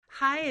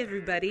Hi,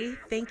 everybody.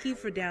 Thank you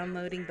for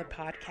downloading the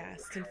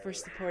podcast and for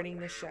supporting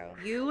the show.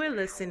 You are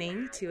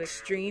listening to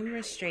Extreme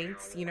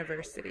Restraints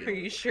University. Are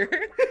you sure?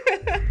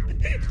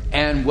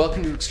 And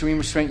welcome to Extreme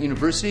Restraint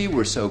University.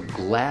 We're so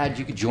glad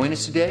you could join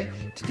us today.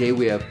 Today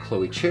we have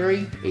Chloe Cherry,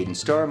 Aiden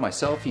Starr,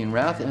 myself, Ian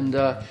Rath, and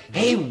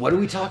hey, what are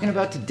we talking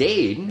about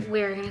today, Aiden?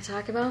 We're going to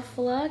talk about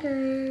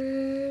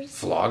floggers.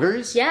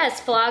 Floggers?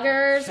 Yes,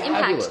 floggers,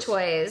 Fabulous. impact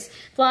toys.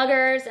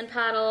 Floggers and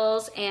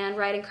paddles and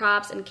riding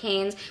crops and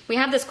canes. We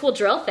have this cool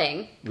drill thing.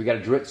 We got a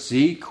drill,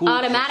 see? Cool.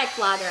 Automatic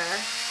flogger.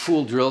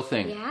 Cool drill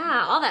thing.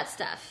 Yeah, all that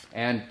stuff.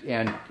 And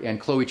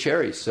Chloe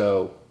Cherry,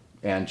 so,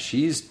 and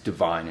she's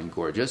divine and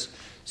gorgeous.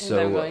 So,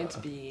 and I'm going to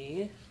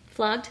be...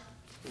 Flogged?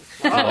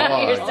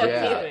 Oh, You're so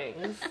yeah.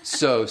 cute.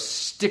 So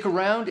stick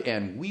around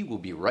and we will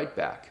be right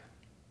back.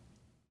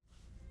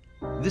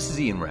 This is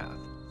Ian Rath.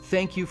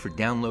 Thank you for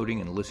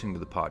downloading and listening to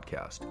the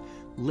podcast.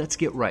 Let's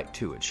get right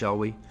to it, shall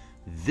we?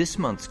 This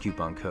month's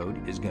coupon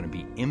code is going to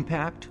be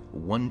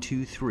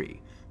IMPACT123.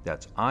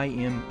 That's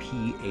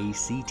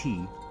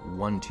IMPACT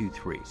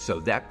 123. So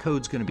that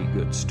code's going to be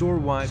good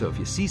store-wide. So if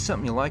you see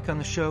something you like on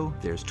the show,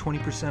 there's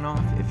 20%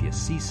 off. If you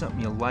see something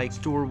you like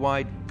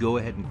store-wide, go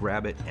ahead and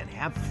grab it and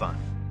have fun.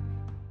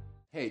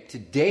 Hey,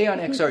 today on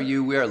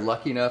XRU, we are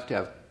lucky enough to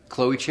have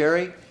Chloe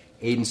Cherry,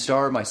 Aiden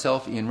Starr,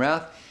 myself, Ian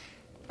Rath,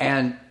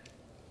 and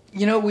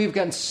you know, we've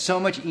gotten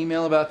so much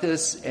email about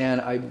this,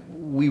 and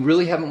we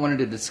really haven't wanted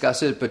to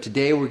discuss it. But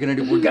today we're gonna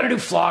do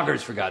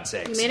floggers, for God's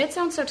sakes. You made it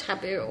sound so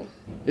taboo.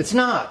 It's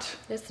not.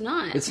 It's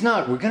not. It's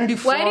not. We're gonna do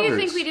floggers. Why do you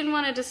think we didn't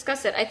want to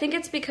discuss it? I think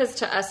it's because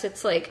to us,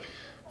 it's like,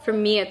 for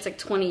me, it's like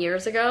 20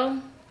 years ago.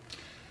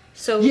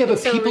 So yeah, but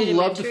so people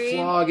love to rudimentary.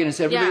 flog, and it's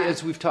everybody. Yeah.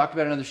 As we've talked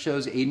about in other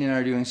shows, Aiden and I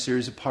are doing a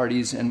series of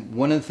parties, and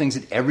one of the things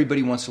that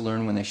everybody wants to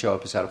learn when they show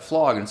up is how to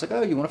flog. And it's like,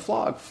 oh, you want to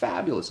flog?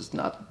 Fabulous! It's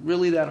not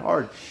really that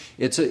hard.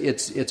 It's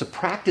a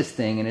practice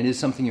thing, and it is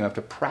something you have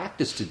to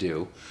practice to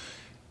do.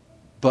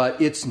 But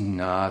it's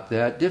not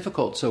that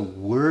difficult. So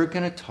we're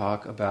going to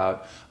talk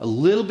about a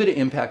little bit of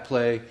impact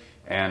play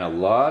and a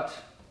lot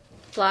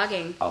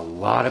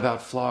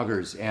about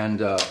floggers.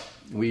 And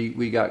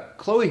we got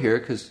Chloe here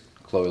because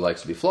Chloe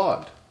likes to be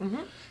flogged.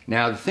 Mm-hmm.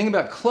 Now, the thing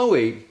about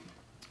Chloe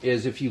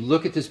is if you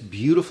look at this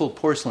beautiful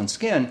porcelain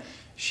skin,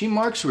 she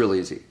marks real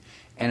easy.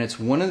 And it's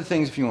one of the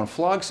things, if you want to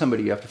flog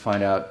somebody, you have to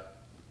find out,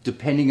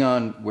 depending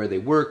on where they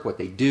work, what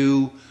they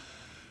do,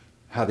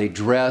 how they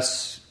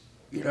dress,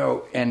 you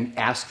know, and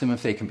ask them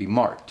if they can be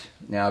marked.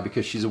 Now,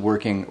 because she's a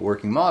working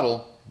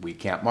model, we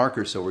can't mark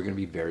her, so we're going to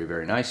be very,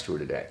 very nice to her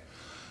today.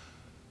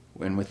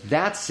 And with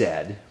that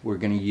said, we're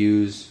going to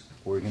use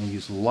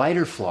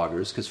lighter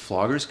floggers because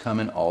floggers come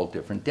in all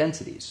different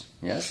densities.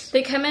 Yes?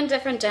 They come in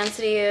different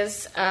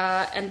densities,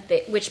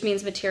 which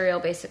means material,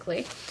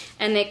 basically.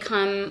 And they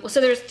come...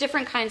 So there's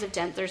different kinds of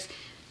There's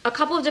a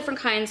couple of different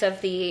kinds of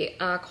the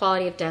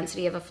quality of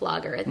density of a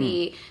flogger.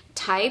 The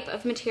type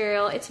of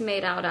material it's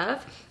made out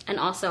of, and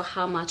also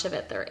how much of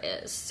it there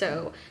is.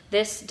 So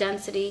this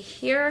density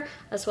here,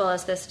 as well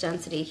as this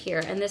density here.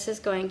 And this is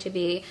going to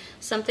be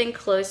something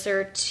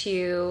closer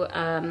to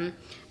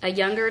a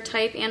younger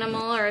type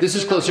animal or a This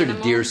is closer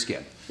animal. to deer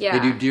skin. Yeah.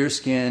 They do deer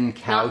skin,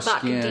 cow Not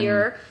skin.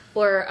 deer,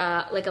 or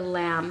like a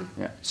lamb.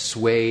 Yeah.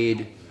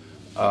 Suede.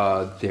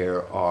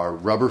 There are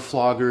rubber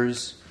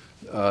floggers.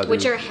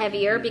 Which are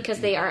heavier because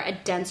they are a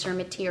denser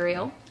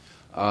material.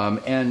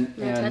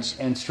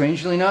 And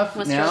strangely enough,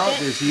 Wanna now stroke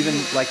it? there's even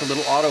like a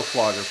little auto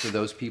flogger for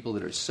those people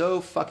that are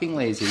so fucking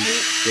lazy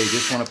they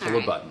just want to pull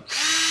a button.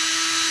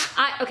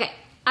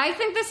 I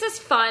think this is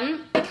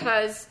fun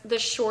because the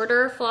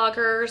shorter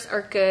floggers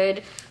are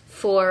good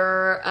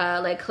for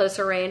like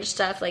closer range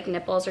stuff like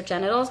nipples or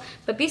genitals,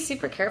 but be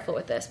super careful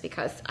with this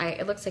because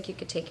it looks like you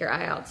could take your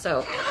eye out.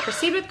 So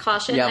proceed with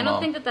caution. Yeah, I don't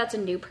Mom. think that that's a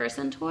new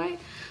person toy.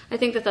 I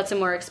think that that's a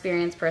more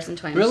experienced person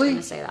toy. I'm Really?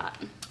 just going to say that.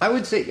 I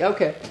would say,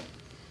 okay,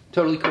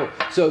 totally cool.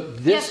 So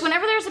this... Yes,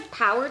 whenever there's a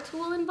power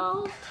tool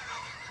involved,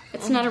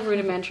 it's not a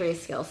rudimentary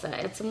skill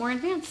set. It's a more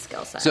advanced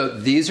skill set. So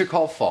these are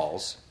called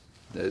falls.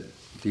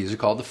 These are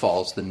called the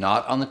falls. The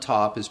knot on the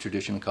top is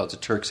traditionally called a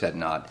Turk's head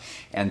knot.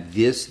 And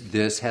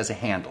this has a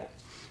handle.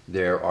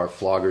 There are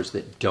floggers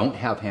that don't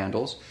have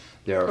handles.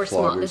 There are or floggers...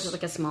 small. This is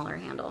like a smaller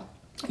handle.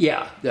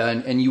 Yeah,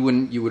 and you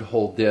would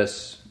hold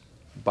this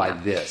by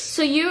this.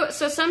 So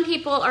some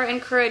people are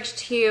encouraged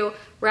to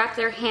wrap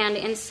their hand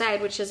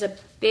inside, which is a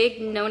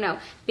big no-no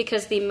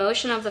because the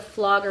motion of the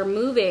flogger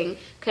moving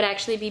could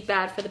actually be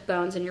bad for the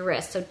bones in your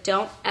wrist. So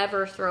don't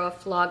ever throw a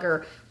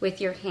flogger with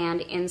your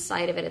hand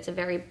inside of it. It's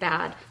very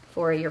bad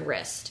for your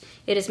wrist.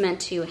 It is meant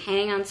to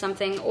hang on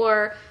something,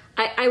 or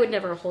I would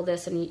never hold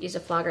this and use a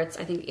flogger. I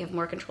think you have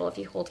more control if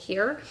you hold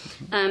here.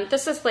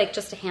 This is like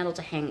just a handle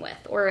to hang with,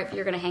 or if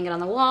you're going to hang it on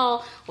the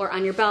wall or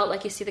on your belt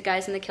like you see the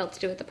guys in the kilts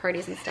do at the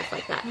parties and stuff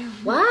like that.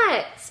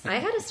 What? I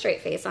had a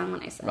straight face on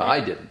when I said Well, that.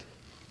 I didn't.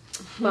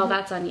 Well,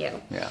 that's on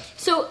you. Yeah.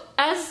 So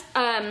as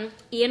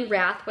Ian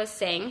Rath was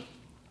saying,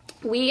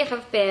 we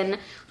have been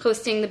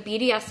hosting the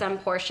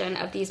BDSM portion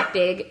of these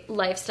big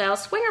lifestyle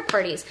swinger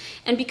parties.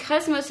 And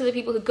because most of the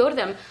people who go to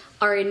them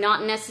are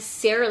not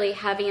necessarily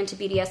heavy into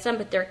BDSM,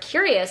 but they're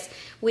curious,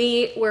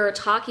 we were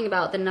talking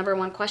about the number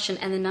one question.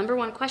 And the number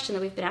one question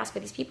that we've been asked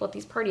by these people at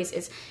these parties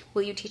is,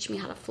 will you teach me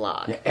how to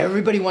flog? Yeah,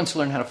 everybody wants to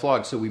learn how to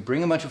flog. So we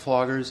bring a bunch of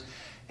floggers,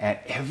 and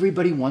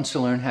everybody wants to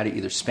learn how to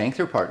either spank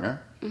their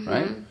partner,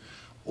 right?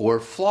 Or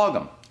flog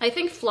them. I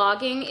think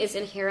flogging is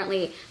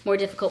inherently more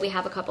difficult. We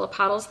have a couple of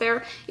paddles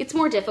there. It's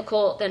more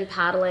difficult than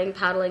paddling.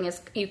 Paddling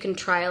is, you can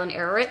trial and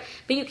error it,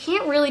 but you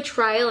can't really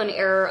trial and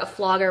error a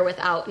flogger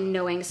without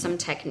knowing some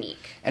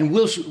technique. And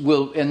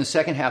we'll in the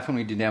second half when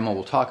we do demo,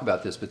 we'll talk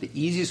about this, but the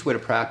easiest way to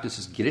practice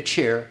is get a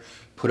chair,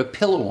 put a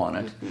pillow on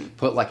it,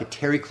 put like a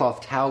terry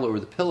cloth towel over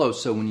the pillow,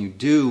 so when you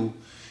do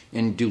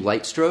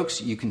light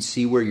strokes, you can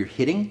see where you're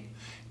hitting,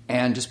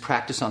 and just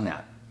practice on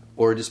that.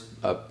 Or just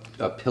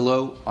a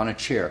pillow on a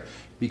chair.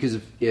 Because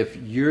if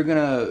you're going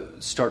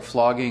to start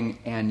flogging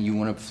and you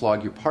want to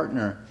flog your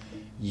partner,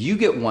 you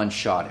get one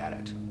shot at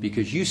it.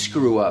 Because you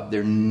screw up,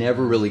 they're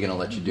never really going to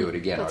let you do it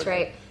again. That's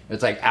right.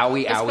 It's like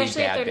owie, owie,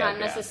 especially bad, if they're bad, not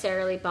bad.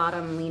 necessarily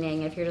bottom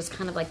leaning. If you're just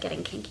kind of like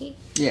getting kinky,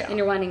 Yeah. and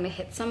you're wanting to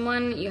hit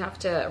someone, you have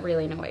to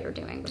really know what you're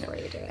doing before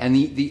you do it. And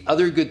the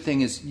other good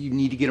thing is you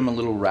need to get them a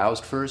little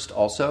roused first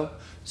also.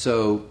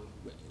 So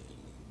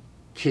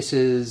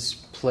kisses,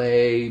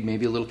 play,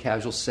 maybe a little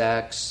casual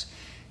sex,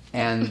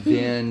 and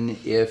then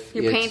if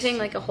you're painting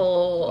like a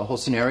whole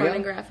scenario,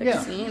 pornographic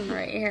scene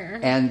right here,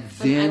 and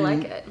then I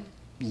like it.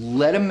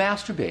 Let them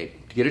masturbate.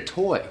 Get a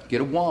toy,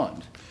 get a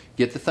wand,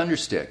 get the thunder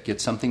stick,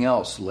 get something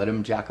else. Let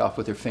them jack off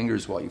with their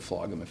fingers while you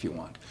flog them if you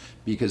want,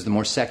 because the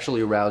more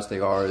sexually aroused they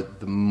are,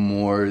 the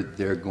more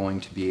they're going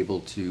to be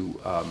able to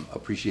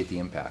appreciate the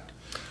impact.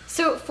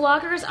 So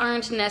floggers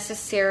aren't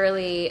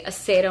necessarily a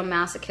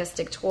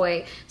sadomasochistic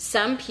toy.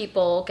 Some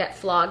people get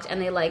flogged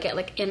and they like it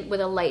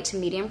with a light to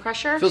medium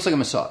pressure. Feels like a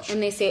massage.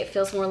 And they say it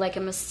feels more like a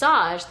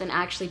massage than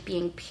actually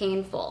being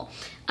painful.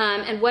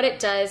 And what it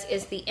does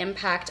is the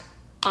impact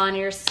on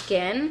your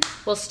skin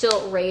will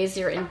still raise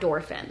your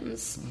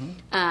endorphins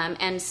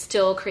and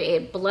still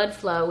create blood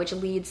flow, which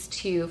leads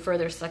to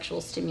further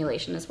sexual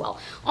stimulation as well.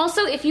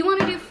 Also, if you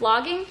want to do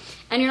flogging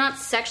and you're not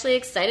sexually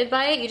excited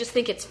by it, you just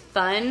think it's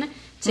fun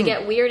to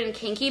get weird and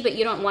kinky, but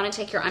you don't want to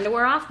take your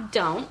underwear off,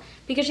 don't,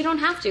 because you don't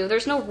have to.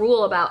 There's no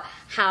rule about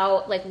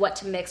how, like, what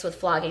to mix with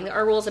flogging. There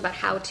are rules about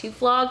how to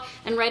flog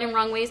and right and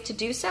wrong ways to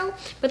do so,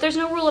 but there's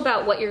no rule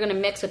about what you're going to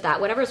mix with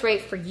that. Whatever's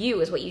right for you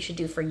is what you should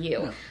do for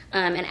you.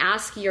 And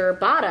ask your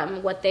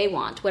bottom what they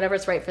want.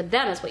 Whatever's right for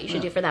them is what you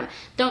should do for them.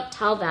 Don't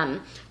tell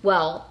them,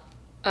 well,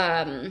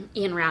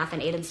 Ian Rath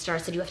and Aiden Starr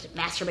said you have to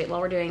masturbate while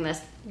we're doing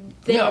this.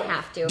 They don't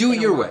have to. Do it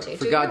your way,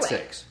 for God's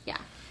sakes. Yeah.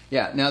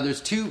 Yeah, now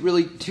there's two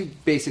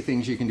basic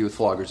things you can do with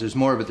floggers. There's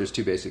more, but there's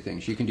two basic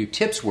things. You can do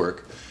tips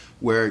work,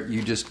 where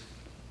you just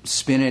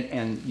spin it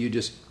and you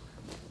just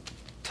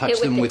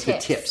touch them with the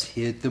tips.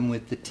 Hit them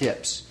with the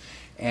tips.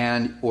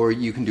 Or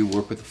you can do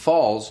work with the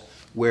falls,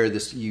 where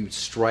you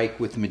strike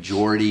with the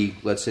majority,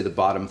 let's say the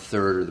bottom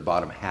third or the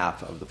bottom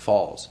half of the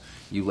falls.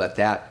 You let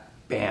that,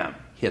 bam,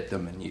 hit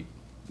them, and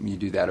you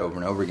do that over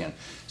and over again.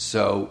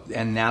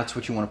 And that's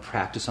what you want to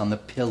practice on the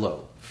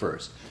pillow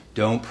first.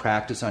 Don't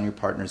practice on your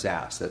partner's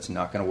ass. That's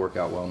not going to work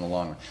out well in the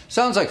long run.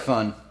 Sounds like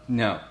fun.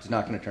 No, it's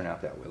not going to turn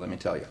out that way, let me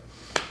tell you.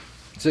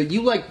 So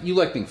you like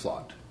being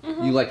flogged.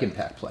 You like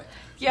impact play.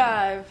 Yeah,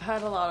 I've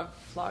had a lot of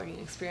flogging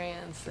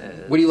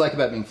experiences. What do you like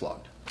about being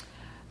flogged?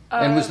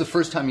 And was the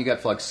first time you got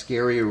flogged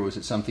scary, or was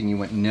it something you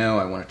went, no,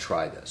 I want to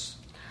try this?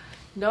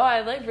 No, I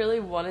really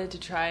wanted to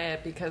try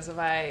it because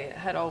I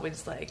had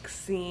always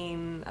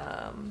seen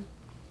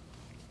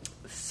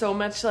so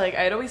much,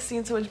 I'd always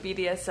seen so much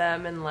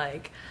BDSM and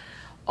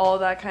all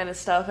that kind of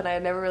stuff, and I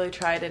had never really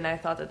tried it, and I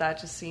thought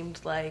that just seemed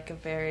like a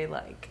very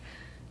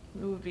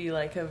it would be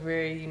a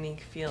very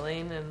unique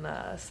feeling.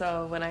 And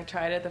so when I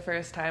tried it the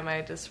first time,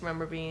 I just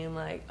remember being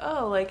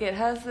it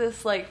has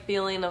this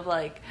feeling of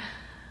I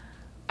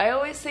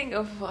always think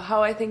of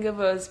how I think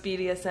of as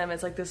BDSM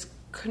as this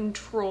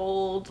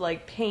controlled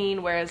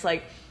pain, whereas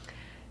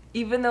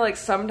even though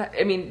sometimes,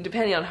 I mean,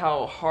 depending on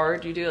how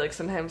hard you do,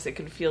 sometimes it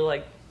can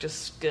feel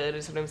just good,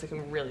 and sometimes it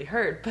can really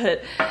hurt,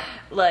 but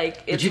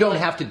but you don't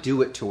have to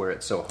do it to where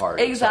it's so hard.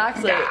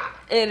 Exactly.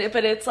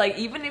 But it's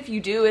even if you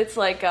do, it's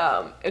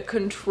a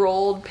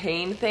controlled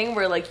pain thing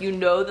where you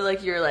know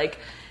that you're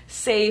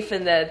safe,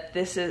 and that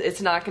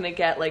it's not going to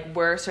get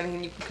worse or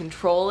anything. You can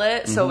control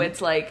it. So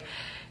it's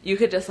you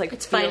could just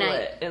it's feel finite.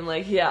 It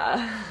and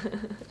yeah.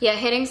 Yeah,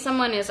 hitting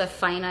someone is a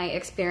finite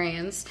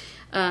experience.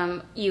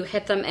 You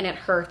hit them and it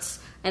hurts,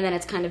 and then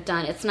it's kind of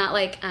done. It's not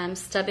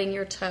stubbing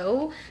your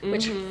toe,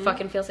 which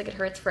fucking feels like it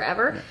hurts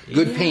forever.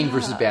 Good pain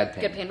versus bad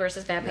pain. Good pain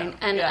versus bad pain.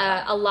 And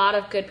a lot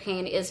of good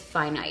pain is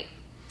finite.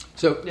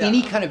 So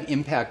any kind of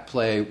impact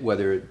play,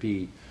 whether it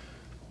be,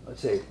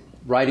 let's say,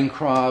 riding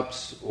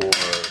crops or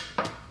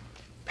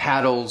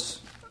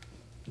paddles,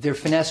 they're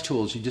finesse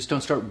tools. You just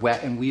don't start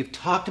wet. And we've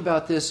talked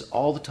about this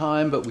all the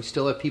time, but we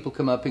still have people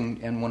come up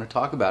and want to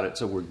talk about it.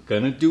 So we're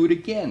going to do it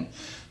again.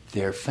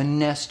 They're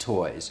finesse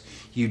toys.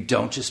 You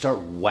don't just start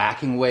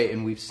whacking away.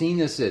 And we've seen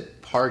this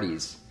at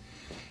parties,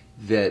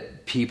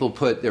 that people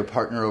put their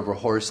partner over a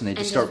horse and they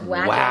just start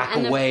whack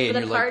away. And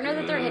you're the partner like,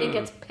 that they're hitting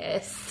gets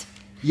pissed.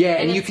 Yeah,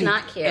 and you it's can,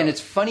 not cute. and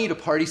it's funny at a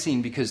party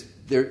scene because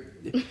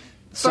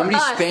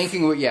somebody's us,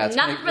 spanking. Yeah, it's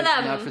not for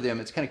them. Not for them.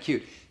 It's kind of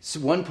cute. So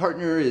one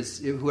partner is,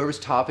 whoever's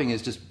topping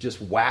is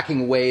just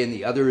whacking away, and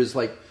the other is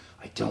like,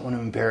 I don't want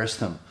to embarrass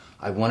them.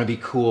 I want to be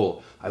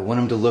cool. I want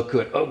them to look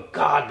good. Oh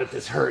God, but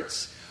this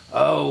hurts.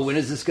 Oh, when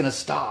is this going to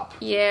stop?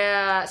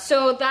 Yeah,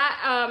 so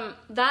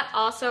that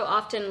also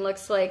often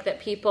looks like that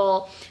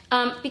people,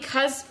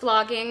 because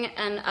flogging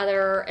and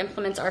other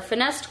implements are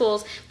finesse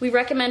tools, we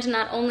recommend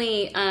not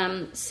only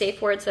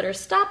safe words that are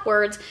stop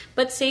words,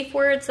 but safe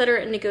words that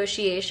are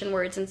negotiation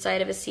words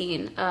inside of a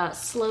scene,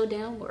 slow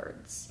down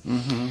words.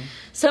 Mm-hmm.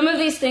 Some of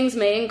these things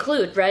may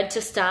include red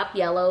to stop,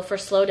 yellow for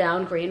slow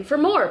down, green for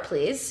more,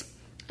 please.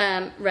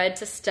 Red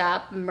to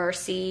stop,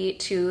 mercy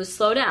to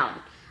slow down.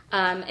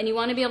 And you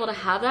want to be able to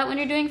have that when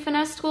you're doing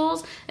finesse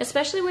tools,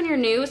 especially when you're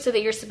new, so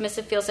that your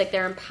submissive feels like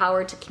they're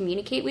empowered to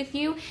communicate with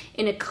you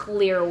in a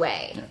clear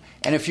way. Yeah.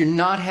 And if you're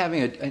not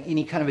having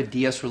any kind of a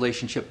DS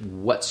relationship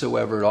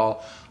whatsoever at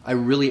all, I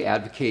really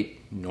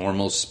advocate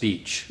normal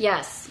speech.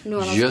 Yes,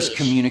 normal Just speech.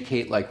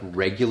 Communicate like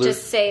regular,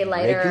 Just say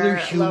lighter, regular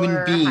human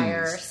lower, beings.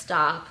 higher,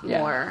 stop,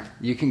 more.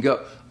 You can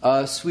go,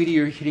 sweetie,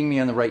 you're hitting me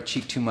on the right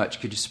cheek too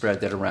much. Could you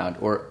spread that around?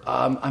 Or,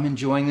 I'm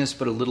enjoying this,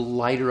 but a little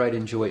lighter, I'd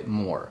enjoy it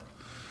more.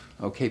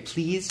 Okay,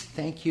 please,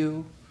 thank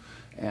you,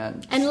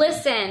 and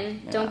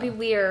listen. Yeah. Don't be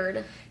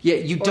weird. Yeah,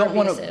 you don't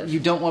want abusive. to. You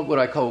don't want what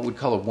I would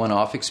call a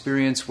one-off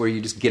experience where you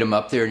just get them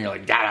up there and you're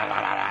like da da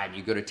da da da, and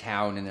you go to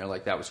town and they're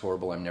like, that was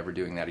horrible, I'm never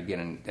doing that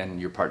again,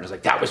 and your partner's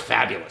like, that was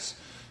fabulous.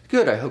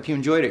 Good, I hope you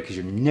enjoyed it because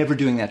you're never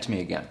doing that to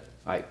me again.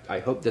 I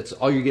hope that's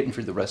all you're getting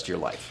for the rest of your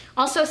life.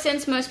 Also,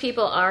 since most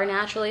people are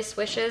naturally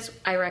swishes,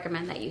 I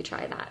recommend that you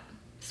try that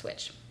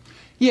switch.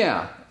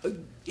 Yeah,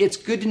 it's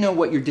good to know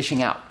what you're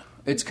dishing out.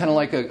 It's kind of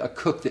like a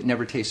cook that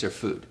never tastes their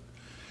food.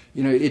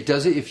 You know, it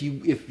does it if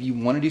you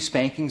want to do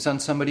spankings on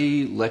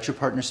somebody, let your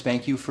partner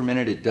spank you for a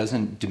minute. It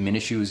doesn't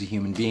diminish you as a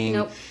human being.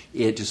 Nope.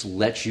 It just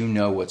lets you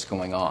know what's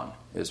going on,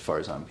 as far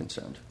as I'm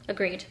concerned.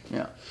 Agreed.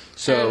 Yeah.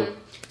 So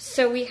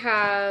we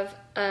have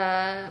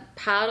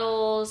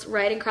paddles,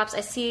 riding crops.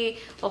 I see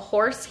a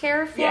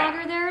horsehair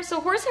flogger there.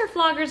 So horsehair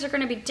floggers are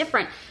going to be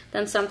different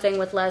than something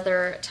with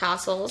leather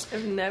tassels.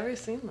 I've never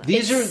seen that.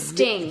 these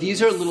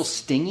stings. are a little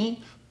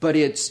stingy, but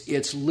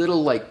it's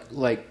little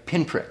like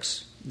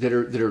pinpricks that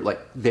are like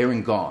there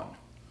and gone.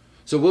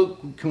 So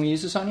can we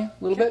use this on you a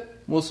little bit?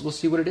 We'll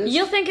see what it is.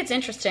 You'll think it's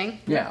interesting.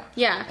 Yeah.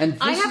 Yeah. And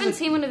I haven't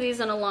seen one of these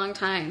in a long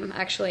time,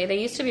 actually. They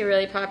used to be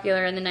really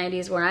popular in the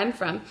 90s where I'm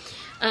from.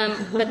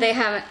 But they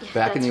haven't.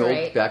 Back in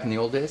the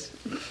old days?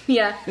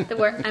 Yeah,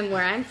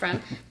 where I'm from.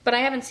 But I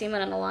haven't seen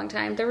one in a long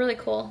time. They're really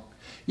cool.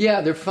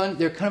 Yeah, they're fun.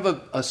 They're kind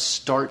of a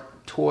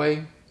start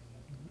toy.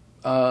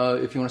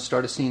 If you want to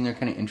start a scene, they're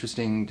kind of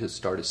interesting to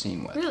start a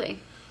scene with. Really?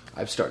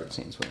 I've started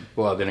scenes with them.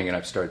 Well, then again,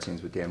 I've started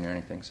scenes with damn near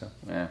anything, so,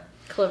 yeah.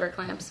 Clover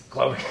clamps.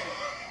 Clover.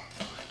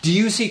 Do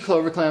you see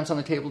clover clamps on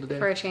the table today?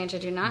 For a change, I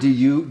do not. Do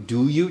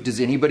you? Does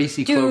anybody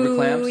see clover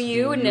clamps? Do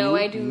you? No,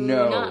 I do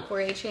No. not,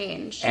 for a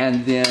change.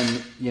 And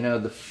then,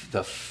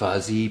 the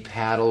fuzzy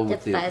paddle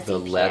with the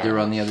leather paddle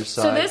on the other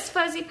side. So this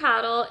fuzzy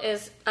paddle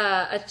is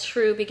a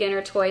true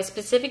beginner toy,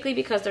 specifically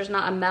because there's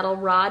not a metal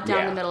rod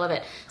down the middle of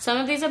it. Some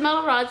of these have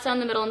metal rods down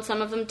the middle and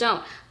some of them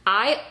don't.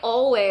 I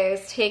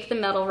always take the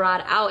metal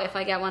rod out if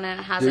I get one and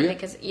it has it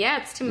because,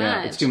 it's too much.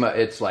 Yeah, it's too much.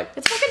 It's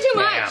fucking too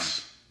much.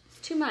 It's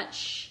too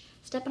much.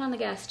 Stepping on the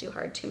gas too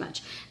hard, too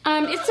much.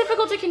 It's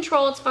difficult to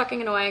control. It's fucking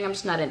annoying. I'm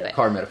just not into it.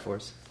 Car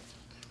metaphors.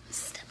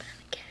 Stepping on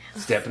the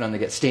gas. Stepping on the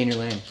gas. Stay in your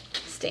lane.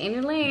 Stay in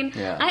your lane.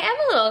 Yeah. I am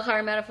a little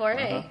car metaphor,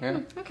 eh? Yeah.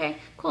 Okay,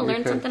 cool.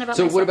 Learn something about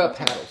So myself. what about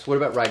paddles? What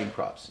about riding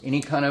crops?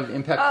 Any kind of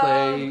impact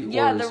play?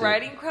 Yeah, or the is it-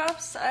 riding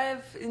crops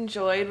I've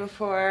enjoyed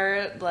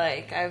before.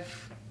 Like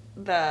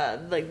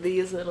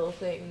these little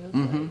things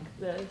like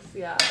this.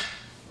 Yeah,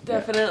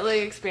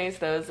 definitely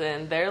experienced those,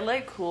 and they're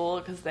like cool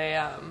because they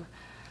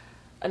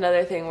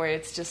another thing where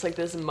it's just like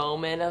this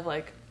moment of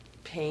like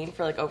pain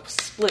for like a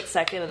split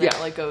second and then it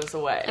like goes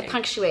away. You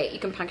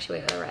can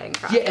punctuate with a riding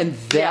crop. Yeah, and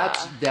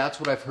that's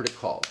what I've heard it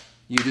called.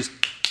 You just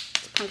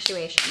It's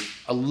punctuation.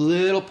 a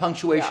little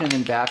punctuation and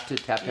then back to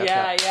tap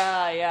tap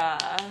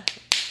tap.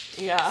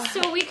 Yeah.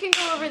 So we can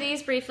go over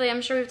these briefly.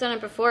 I'm sure we've done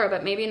it before,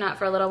 but maybe not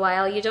for a little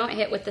while. You don't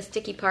hit with the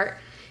sticky part.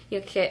 You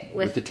hit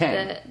with the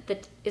tang.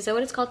 Is that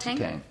what it's called? Tang?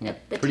 Tang, yeah.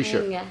 The Pretty tang,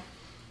 sure. Yeah.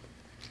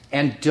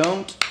 And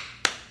don't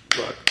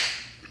look.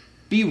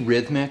 Be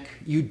rhythmic.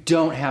 You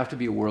don't have to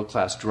be a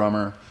world-class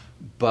drummer,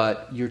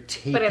 but you're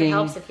taking. But it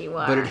helps if you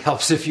are. But it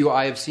helps if you.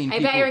 I have seen. I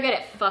people, bet you're good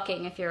at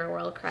fucking if you're a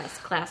world-class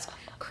crass.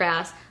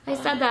 I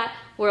said that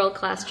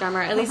world-class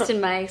drummer. At least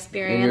in my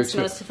experience,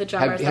 most of the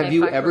drummers that have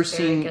you I fucked ever were very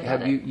seen? good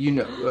Have at you? it. You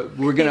know,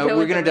 we're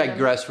gonna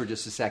digress for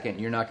just a second.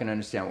 You're not gonna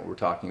understand what we're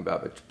talking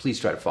about, but please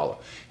try to follow.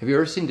 Have you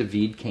ever seen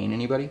David Kane?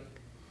 Anybody?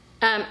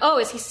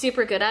 Is he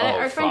super good at it?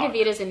 Our friend fuck.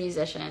 David is a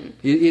musician.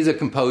 He's a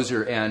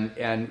composer,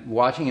 and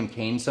watching him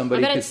cane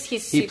somebody, I bet 'cause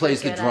he's he super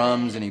plays the good at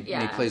drums it. and he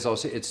Yeah. plays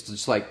also. It's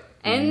just like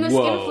And the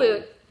whoa. skin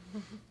flute.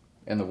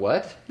 And the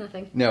what?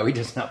 Nothing. No, he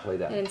does not play I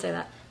that. didn't say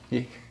that.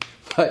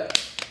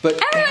 But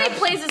Everybody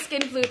plays a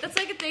skin flute. That's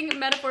like a thing, a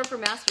metaphor for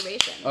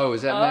masturbation. Oh,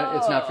 is that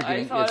it's not for I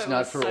getting? thought It's it not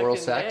was for oral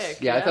sucking sex.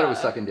 dick, Yeah, I thought it was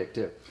yeah. sucking dick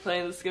too.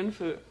 Playing the skin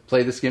flute.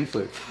 Play the skin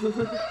flute.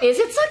 Is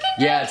it sucking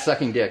dick? Yeah, it's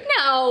sucking dick.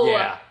 No.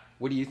 Yeah.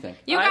 What do you think?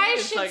 You I think guys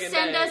it's should sucking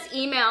send dick. us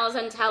emails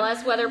and tell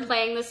us whether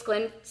playing the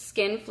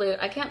skin flute,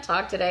 I can't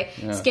talk today,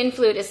 Yeah. skin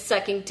flute is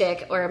sucking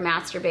dick or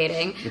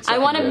masturbating. It's I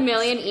sucking want a dick.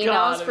 million emails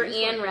gotta for be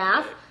Ian sucking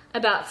Raff dick.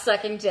 about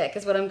sucking dick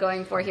is what I'm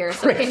going for here.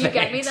 So Great, can you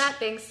get me thanks. that?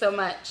 Thanks so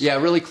much. Yeah,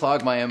 really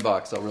clog my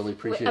inbox. I'll really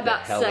appreciate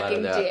About the hell out of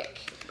sucking that. dick.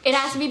 It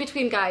has to be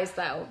between guys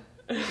though.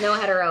 No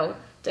hetero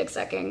dick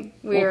sucking.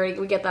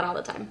 We get that all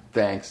the time.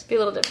 Thanks. Be a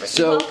little different.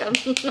 So, You're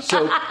welcome.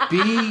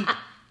 so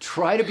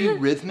try to be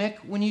rhythmic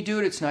when you do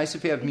it. It's nice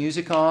if you have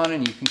music on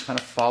and you can kind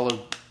of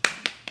follow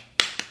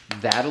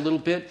that a little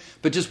bit,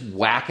 but just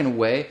whacking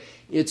away.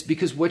 It's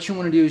because what you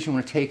want to do is you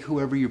want to take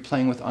whoever you're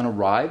playing with on a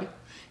ride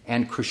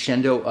and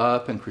crescendo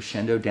up and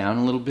crescendo down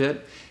a little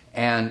bit.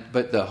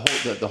 But the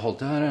whole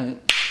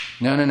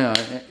no.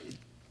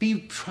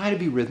 Try to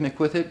be rhythmic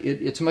with it.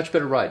 It's a much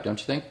better ride, don't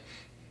you think?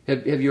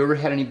 Have you ever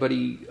had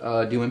anybody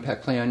do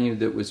impact play on you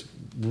that was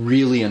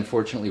really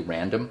unfortunately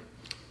random?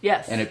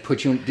 Yes. And it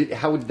put you in,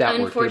 how would that work?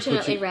 Did it put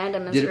Unfortunately, you-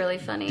 random is did it- really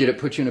funny. Did it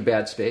put you in a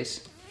bad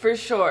space? For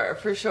sure.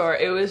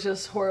 It was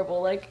just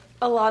horrible. Like,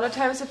 a lot of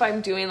times if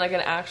I'm doing, like,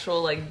 an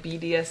actual, like,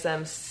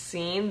 BDSM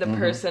scene, the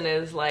person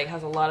is, like,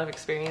 has a lot of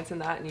experience in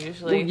that, and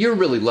usually... Well, you're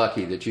really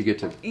lucky that you get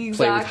to play with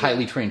Exactly.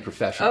 highly trained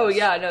professionals. Oh,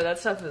 yeah, no, that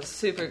stuff is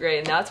super great,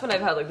 and that's when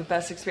I've had, like, the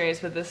best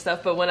experience with this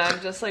stuff, but when I'm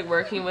just, like,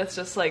 working with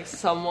just, like,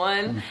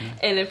 someone,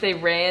 and if they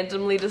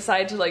randomly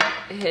decide to, like,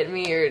 hit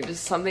me or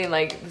just something,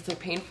 like, it's, like,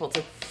 painful, it's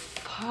like,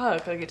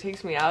 fuck, like, it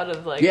takes me out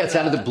of, like... Yeah, it's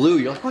out of the blue.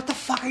 You're like, what the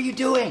fuck are you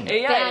doing?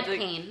 Yeah, Bad it, like,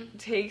 pain.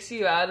 takes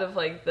you out of,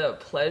 like, the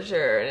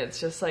pleasure, and it's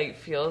just, like,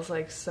 feels,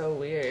 like, so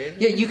weird.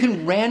 Yeah, you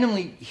can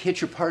randomly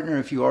hit your partner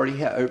if you already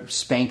have, or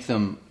spank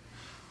them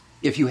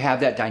if you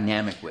have that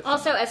dynamic with them.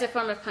 Also, as a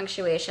form of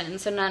punctuation,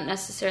 so not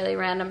necessarily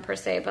random per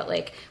se, but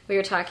like we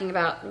were talking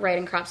about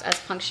writing crops as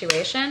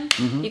punctuation.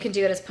 Mm-hmm. You can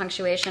do it as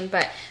punctuation,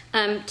 but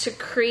to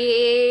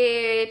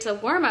create a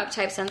warm-up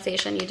type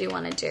sensation, you do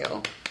want to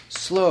do.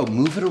 Slow,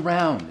 move it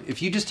around.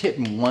 If you just hit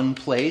in one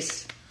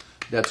place,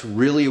 that's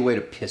really a way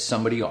to piss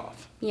somebody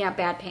off. Yeah,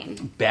 bad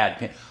pain. Bad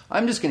pain.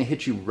 I'm just going to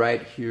hit you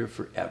right here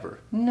forever.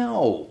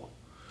 No.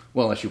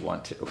 Well, unless you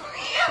want to.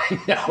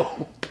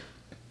 No.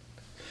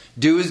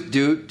 Do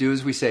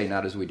as we say,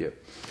 not as we do.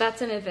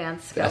 That's an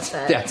advanced skill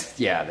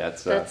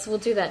That's set. We'll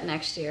do that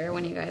next year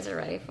when you guys are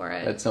ready for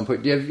it. at some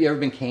point. Have you ever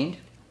been caned?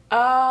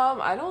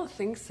 I don't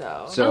think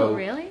so. So Oh,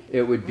 really?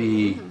 It would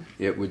be.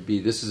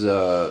 This is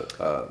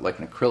a like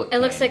an acrylic. It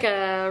looks cane. like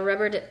a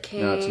rubber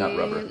cane. No, it's not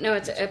rubber. No,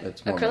 it's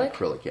more acrylic. like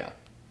acrylic. Yeah.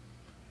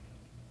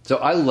 So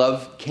I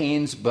love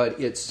canes, but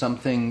it's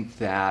something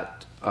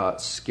that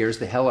scares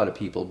the hell out of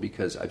people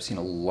because I've seen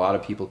a lot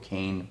of people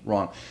cane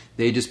wrong.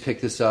 They just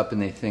pick this up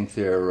and they think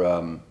they're.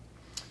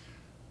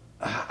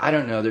 I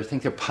don't know. They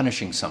think they're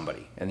punishing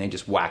somebody, and they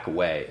just whack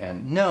away.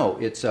 And no,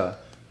 it's a.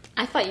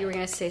 I thought you were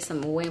going to say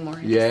something way more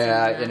interesting.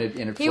 Yeah, than that.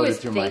 and it He floated was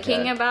through my head.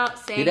 thinking about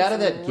saying Get out of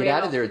that! some Get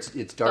out of real there!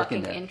 It's dark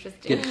in fucking there.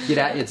 interesting. Get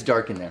out! It's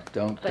dark in there.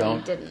 Don't But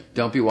he didn't.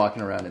 don't be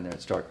walking around in there.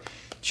 It's dark.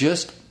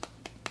 Just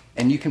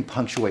and you can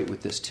punctuate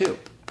with this too.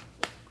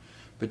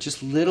 But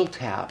just little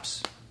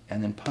taps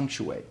and then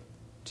punctuate.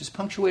 Just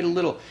punctuate a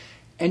little,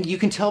 and you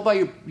can tell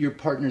by your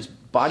partner's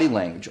body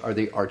language. Are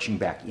they arching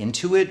back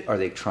into it? Are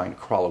they trying to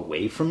crawl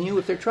away from you?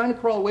 If they're trying to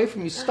crawl away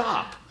from you,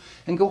 stop.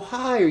 And go,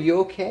 hi, are you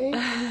okay?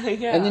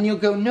 Yeah. And then you'll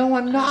go, no,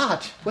 I'm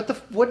not. What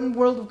in the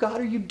world of God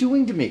are you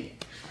doing to me?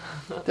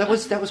 That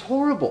was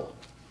horrible.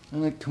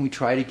 I'm like, can we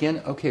try it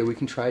again? Okay, we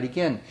can try it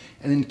again.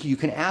 And then you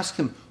can ask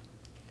them,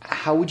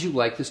 how would you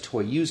like this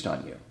toy used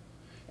on you?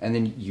 And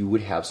then you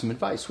would have some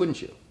advice, wouldn't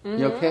you? Mm-hmm.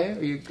 You okay?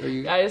 Are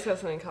you I just got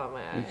something caught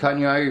my eye. caught in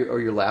your eye, or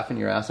you're laughing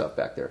your ass off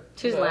back there?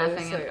 She's No, laughing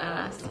it's like,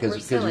 at us. Because We're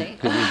silly.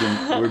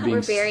 we're being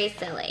We're very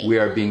silly. We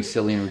are being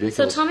silly and So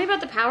ridiculous. tell me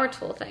about the power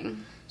tool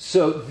thing.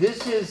 So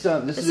this is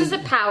This is a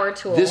power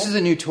tool. This is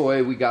a new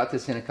toy. We got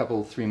this in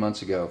 3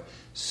 months ago.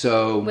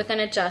 So with an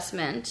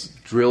adjustment.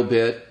 drill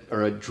bit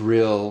or a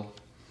drill.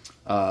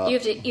 You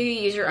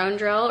use your own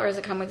drill, or does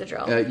it come with a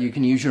drill? You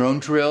can use your own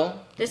drill.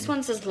 This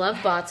one says Love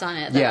Bots on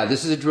it. Though. Yeah,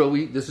 this is a drill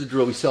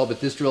we sell, but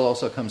this drill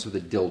also comes with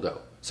a dildo.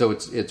 So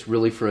it's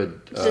really for a.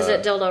 Does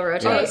it dildo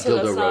rotate? Oh, Yeah. so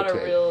that's dildo not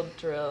rotate. a real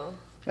drill.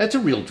 That's a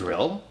real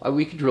drill.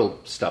 We can drill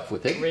stuff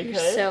with it. We You're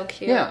could. so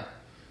cute. Yeah,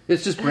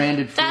 it's just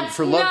branded for That's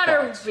for love not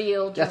bots. a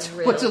real drill. That's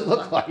what's it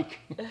look like.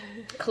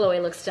 Chloe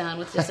looks down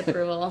with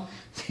disapproval.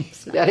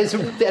 that is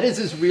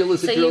as real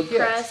as So a drill you gets.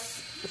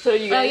 press. So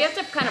you Oh, guys, you have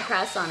to kind of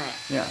press on it.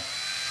 Yeah.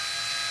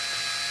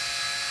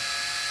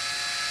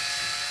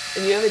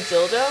 and you have a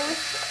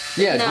dildo?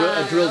 Yeah,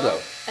 No. a drill dough.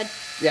 A-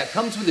 Yeah, it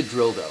comes with a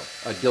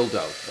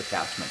dildo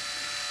attachment.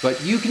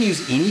 But you can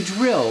use any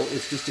drill.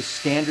 It's just a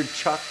standard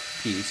chuck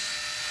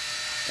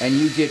piece. And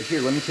you get,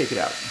 here, let me take it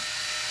out.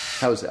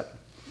 How's that?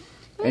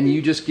 And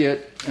you just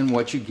get, and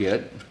what you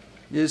get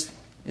is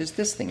this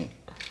thingy.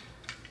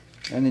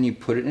 And then you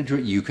put it in a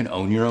drill. You can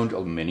own your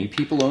own. Many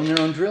people own their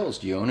own drills.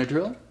 Do you own a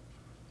drill?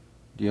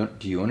 Do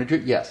you own a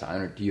drill? Yes, I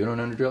own a. Do you own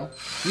a drill?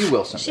 You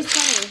will someday. She's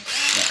funny.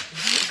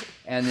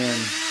 Yeah. And then.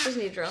 There's a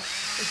new drill.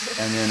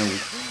 And then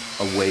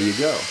away you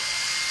go.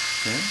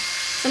 Okay?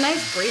 It's a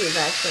nice breeze,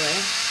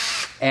 actually.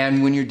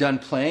 And when you're done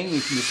playing, you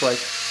can just like,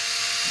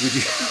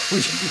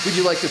 would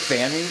you like to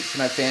fan me?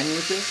 Can I fan you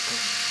with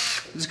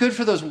this? It's good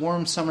for those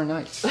warm summer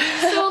nights. So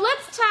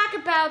let's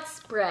talk about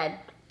spread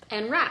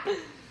and wrap.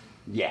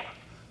 Yeah.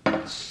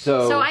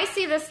 So I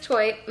see this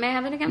toy. May I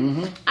have it again?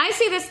 Mm-hmm. I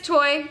see this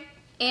toy,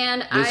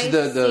 and This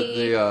is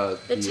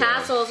the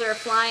tassels are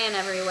flying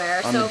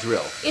everywhere. On so the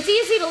drill. It's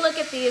easy to look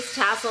at these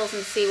tassels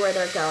and see where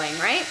they're going,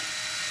 right?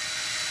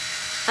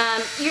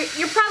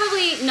 You're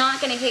probably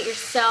not going to hit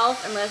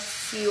yourself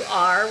unless you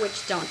are,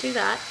 which don't do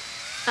that.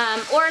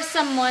 Or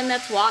someone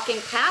that's walking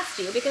past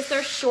you, because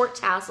they're short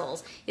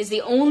tassels is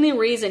the only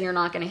reason you're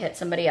not going to hit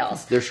somebody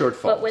else. They're short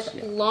falls. But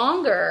with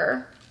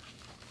longer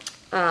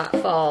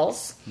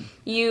falls,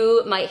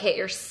 you might hit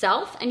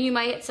yourself and you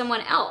might hit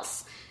someone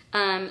else.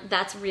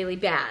 That's really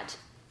bad.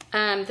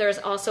 There's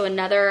also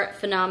another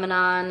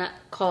phenomenon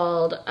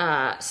called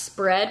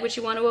spread, which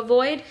you want to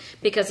avoid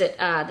because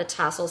the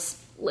tassels.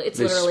 It's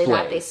literally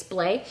that they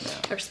splay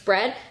or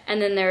spread,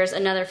 and then there's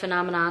another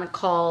phenomenon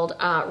called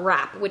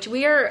wrap, which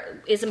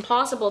is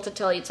impossible to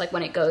tell you. It's like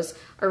when it goes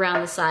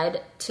around the side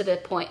to a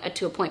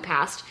point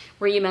past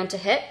where you meant to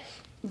hit.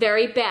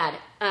 Very bad.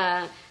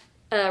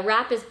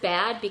 Wrap is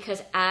bad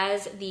because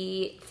as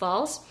the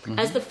falls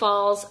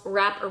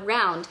wrap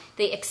around,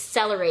 they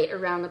accelerate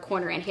around the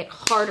corner and hit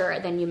harder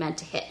than you meant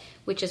to hit,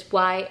 which is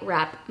why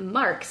wrap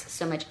marks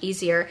so much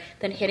easier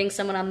than hitting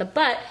someone on the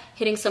butt.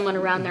 Hitting someone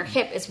around their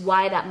hip is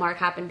why that mark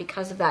happened,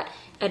 because of that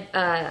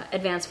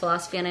advanced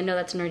philosophy. And I know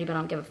that's nerdy, but I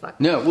don't give a fuck.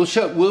 No,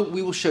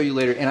 we will show you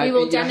later. And we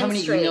will you know how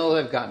many demonstrate. emails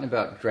I've gotten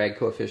about drag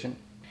coefficient?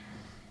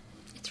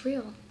 It's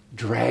real.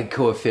 Drag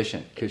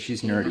coefficient, because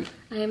she's nerdy.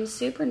 I am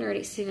super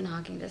nerdy. Stephen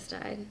Hawking just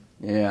died.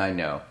 Yeah, I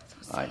know.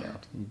 So I sad. know.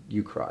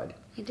 You cried.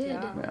 I did.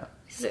 Yeah.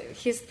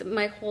 He's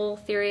my whole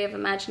theory of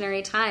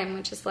imaginary time,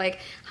 which is like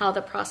how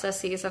the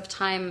processes of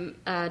time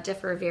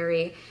differ and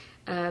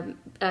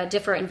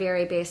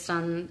vary based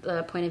on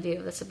the point of view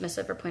of the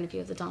submissive or point of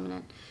view of the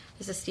dominant.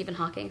 This is a Stephen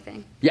Hawking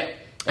thing. Yeah.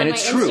 And on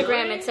it's my true.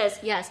 Instagram it says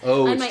yes.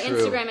 Oh, on it's my true.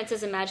 Instagram it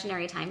says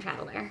imaginary time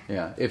traveler.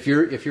 Yeah. If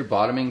you're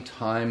bottoming,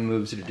 time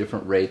moves at a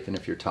different rate than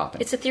if you're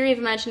topping. It's a theory of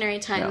imaginary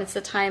time. Yeah. It's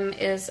the time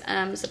is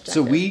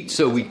subjective.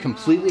 So we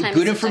completely Time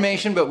good is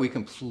information, but we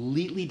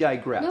completely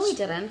digress. No, we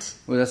didn't.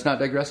 Well, that's not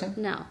digressing?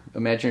 No.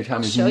 Imaginary time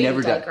I'll is show you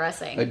never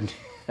digressing.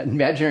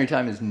 Imaginary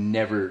time is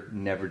never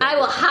digressing. I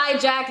will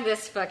hijack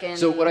this fucking.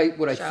 So what I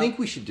show. think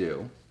we should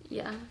do.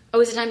 Yeah. Oh,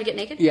 is it time to get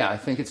naked? Yeah, I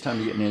think it's time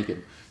to get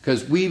naked.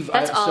 Because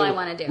That's all I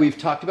wanna do. We've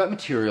talked about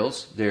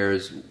materials.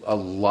 There's a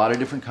lot of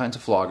different kinds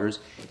of floggers.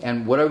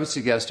 And what I would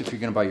suggest, if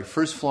you're going to buy your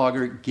first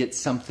flogger, get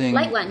something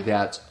Light one.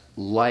 that's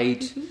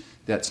light,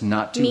 that's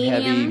not too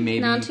Medium, heavy. Maybe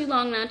not too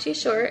long, not too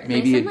short.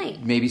 Nice and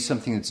light. Maybe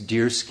something that's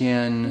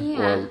deerskin Yeah,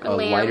 or a a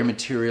lamb. lighter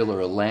material or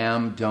a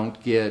lamb.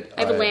 Don't get...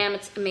 I have a lamb.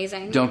 It's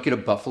amazing. Don't get a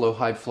buffalo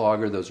hide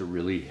flogger. Those are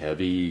really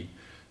heavy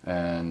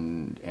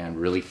and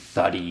really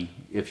thuddy.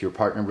 If your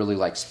partner really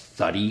likes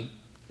thuddy,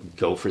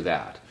 go for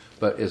that.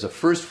 But as a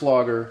first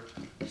flogger,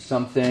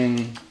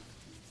 something,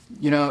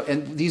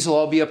 and these will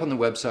all be up on the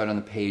website on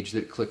the page that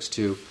it clicks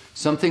to.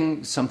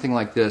 Something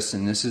like this,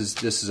 and this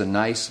is a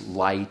nice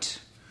light,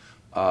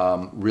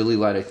 really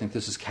light. I think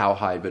this is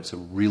cowhide, but it's a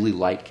really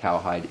light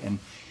cowhide. And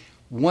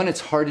one,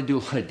 it's hard to do a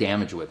lot of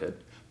damage with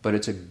it, but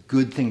it's a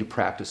good thing to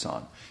practice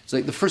on. It's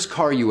like the first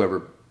car you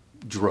ever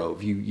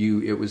drove.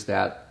 It was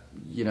that,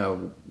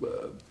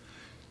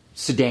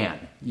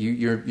 sedan.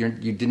 You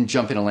didn't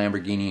jump in a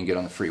Lamborghini and get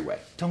on the freeway.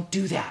 Don't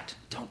do that.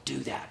 Don't do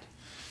that.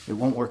 It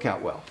won't work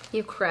out well.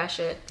 You crash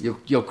it.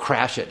 You'll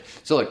crash it.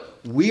 So look,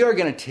 we are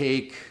going to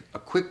take a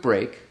quick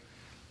break.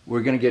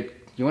 We're going to get...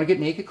 You want to get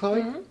naked,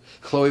 Chloe? Mm-hmm.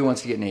 Chloe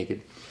wants to get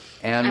naked.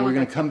 And we're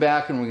going to come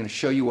back and we're going to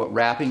show you what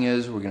wrapping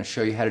is. We're going to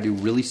show you how to do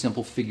really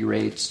simple figure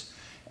eights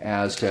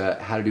as to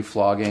how to do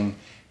flogging.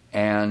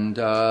 And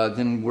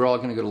then we're all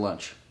going to go to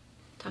lunch.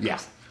 Tacos. Yeah.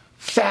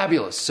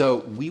 Fabulous. So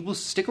we will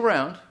stick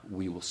around.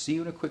 We will see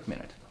you in a quick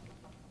minute.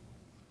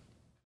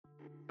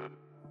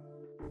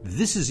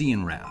 This is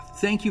Ian Rath.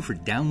 Thank you for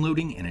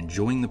downloading and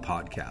enjoying the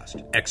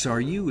podcast.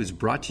 XRU is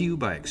brought to you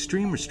by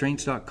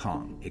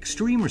ExtremeRestraints.com.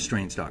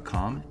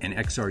 ExtremeRestraints.com and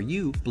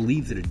XRU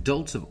believe that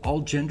adults of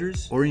all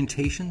genders,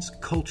 orientations,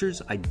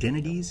 cultures,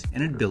 identities,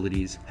 and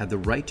abilities have the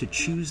right to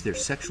choose their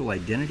sexual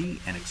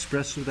identity and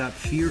express without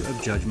fear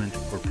of judgment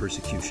or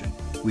persecution.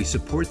 We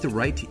support the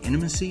right to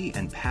intimacy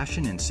and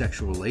passion in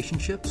sexual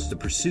relationships, the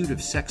pursuit of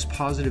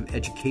sex-positive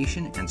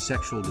education and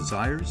sexual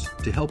desires,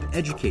 to help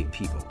educate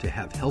people to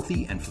have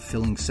healthy and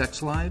fulfilling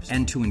sex lives,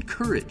 and to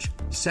encourage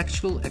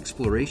sexual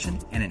exploration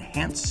and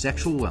enhance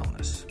sexual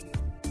wellness.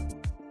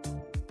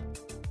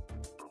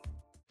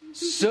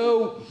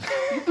 So,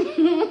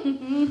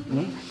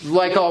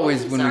 like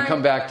always, when we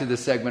come back to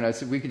this segment, I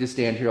said we could just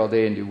stand here all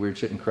day and do weird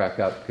shit and crack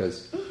up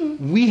because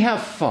we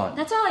have fun.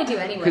 That's all I do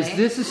anyway. Because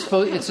this is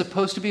it's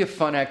supposed to be a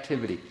fun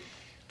activity.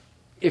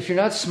 If you're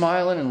not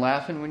smiling and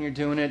laughing when you're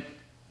doing it,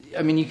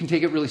 I mean, you can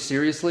take it really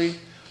seriously.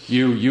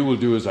 You will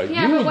do as I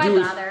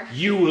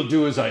you will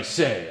do as I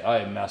say. I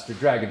am Master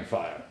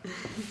Dragonfire.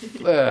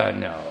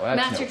 No,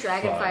 that's Master no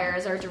Dragonfire fun.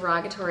 is our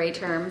derogatory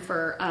term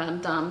for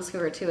doms who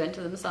are too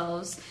into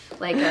themselves,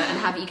 like and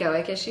have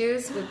egoic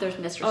issues. There's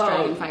Mistress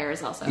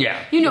Dragonfires also.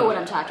 Yeah. You know what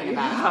I'm talking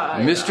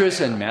about.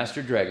 Mistress and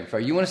Master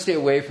Dragonfire. You want to stay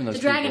away from those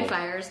The people.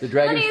 Dragonfires. The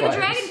Dragonfires. Honey, the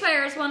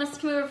Dragonfires want us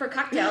to come over for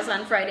cocktails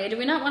on Friday. Do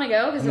we not want to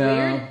go? Because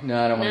they're weird?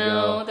 No, I don't want to go.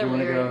 No, they're You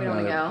wanna weird. go? We don't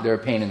want to go. They're a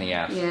pain in the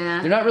ass. Yeah.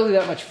 They're not really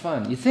that much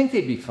fun. You think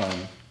they'd be fun,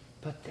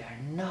 but they're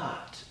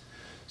not.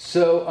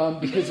 So,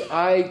 because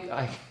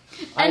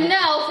And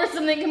now for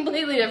something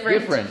completely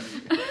different.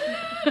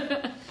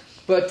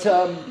 But,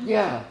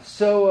 yeah.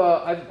 So,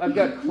 I've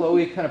got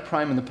Chloe kind of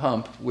priming the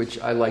pump, which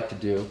I like to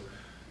do.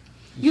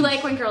 You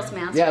like when girls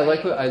masturbate?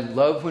 Yeah, I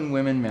love when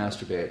women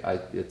masturbate.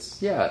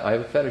 I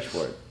have a fetish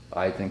for it.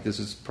 I think this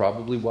is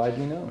probably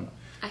widely known.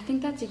 I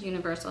think that's a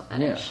universal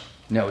fetish.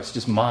 Yeah. No, it's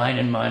just mine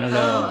and mine alone.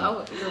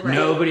 Oh, you're right.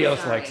 Nobody else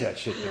Sorry. likes that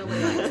shit.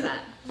 Nobody likes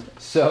that.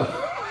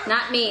 So...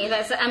 Not me.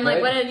 I'm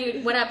like,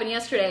 Right? what happened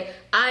yesterday?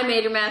 I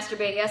made her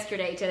masturbate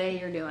yesterday. Today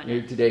you're doing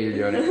it. Today you're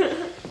doing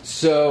it.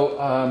 So,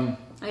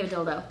 I have a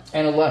dildo.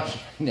 and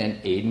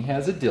Aiden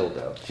has a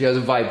dildo. She has a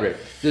vibrator.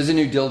 There's a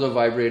new dildo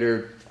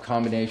vibrator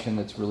combination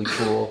that's really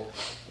cool.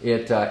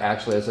 It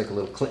actually has like a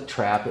little clit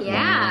trap at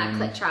Yeah,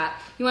 one end. clit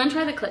trap. You want to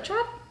try the clit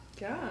trap?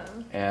 Yeah.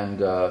 And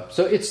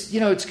so it's,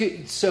 it's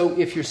good. So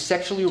if you're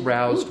sexually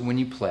aroused when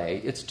you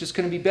play, it's just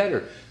going to be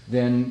better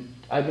than...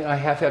 I mean, I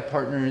have had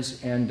partners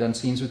and done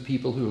scenes with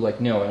people who are like,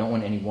 no, I don't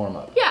want any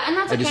warm-up. Yeah, and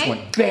that's I okay. just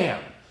want bam.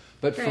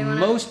 But Sure, for you wanna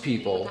most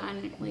people,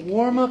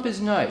 warm-up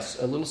is nice.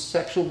 A little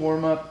sexual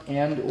warm-up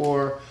and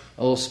or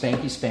a little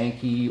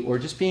spanky, or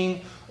just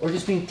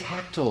being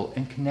tactile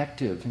and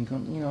connective and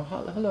going,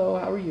 hello,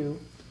 how are you?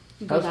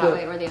 Go that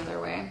way or the other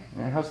way.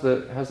 How's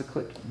the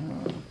click?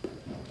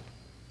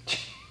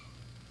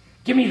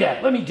 Give me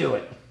that. Let me do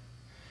it.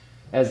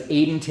 As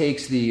Aiden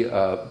takes the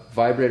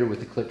vibrator with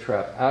the clit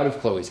trap out of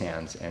Chloe's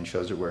hands and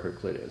shows her where her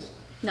clit is.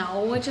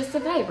 No, it's just a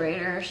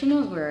vibrator. She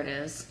knows where it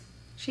is.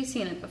 She's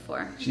seen it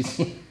before. Is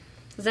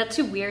that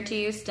too weird to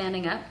you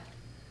standing up?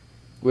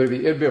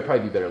 It'd probably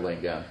be better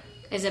laying down.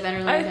 Is it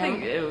better laying down? I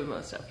think it would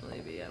most definitely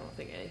be. I don't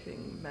think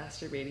anything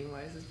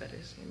masturbating-wise is better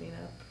standing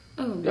up.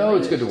 Oh, No,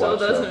 it's good to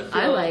watch.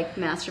 I like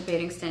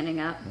masturbating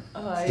standing up.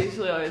 Oh, I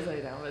usually always lay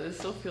down, but it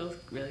still feels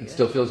really good. It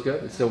still feels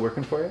good? It's still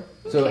working for you?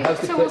 Okay,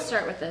 so we'll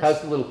start with this.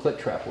 How's the little clit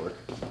trap work?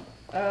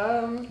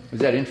 Is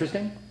that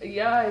interesting?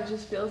 Yeah, it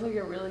just feels like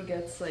it really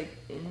gets like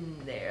in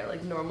there.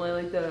 Like normally,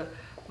 like the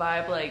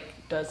vibe like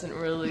doesn't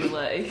really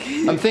like.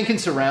 I'm thinking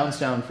surround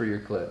sound for your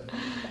clit.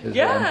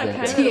 Yeah, kind of.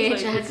 Like,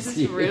 it's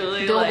just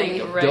really Dolby.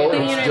 like right. Dolby.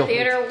 on.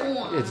 Theater,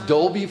 theater. It's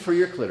Dolby for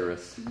your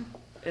clitoris.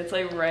 It's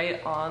like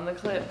right on the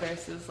clit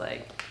versus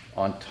like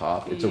On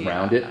top, it's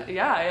around it.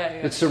 Yeah.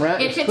 It's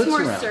surround. It It's hits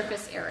more surround.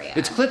 surface area.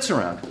 It's clit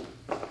surround.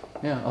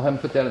 Yeah, I'll have them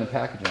put that in the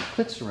packaging.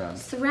 Clit surround.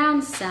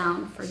 Surround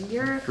sound for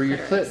your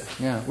clitoris. Clit.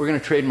 Yeah, we're going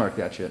to trademark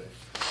that shit.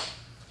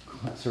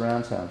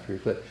 Surround sound for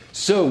your clit.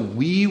 So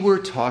we were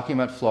talking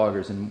about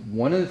floggers, and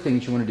one of the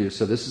things you want to do,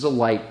 so this is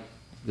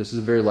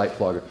a very light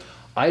flogger.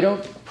 I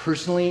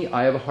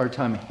have a hard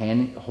time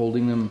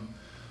holding them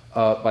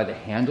by the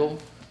handle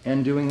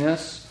and doing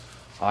this.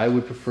 I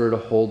would prefer to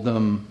hold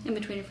them In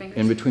between your fingers.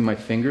 in between my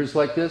fingers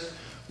like this,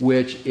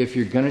 which if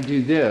you're going to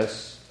do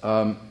this,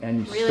 and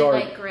you Really start...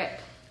 light grip.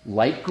 If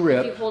you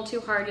Grip. hold too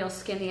hard, you'll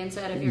skin the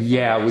inside of your fingers.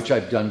 Yeah, which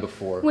I've done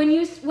before. When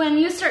you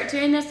start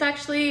doing this,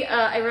 actually,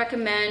 I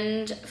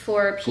recommend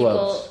for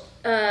people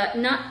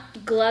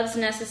not gloves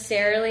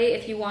necessarily.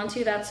 If you want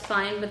to, that's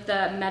fine. With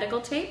the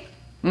medical tape.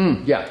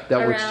 Yeah,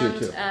 that works around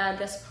too.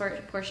 this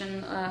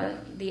portion,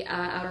 the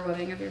outer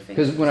webbing of your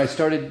fingers. Because when I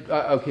started,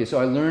 so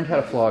I learned how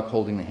to flog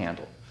holding the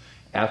handle.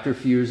 After a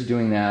few years of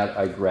doing that,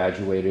 I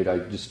graduated. I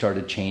just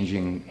started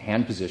changing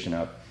hand position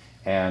up,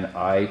 and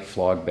I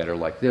flog better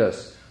like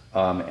this.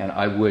 And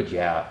I would,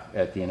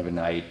 at the end of a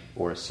night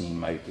or a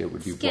scene, it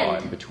would be raw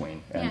in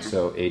between. And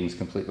so Aiden's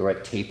completely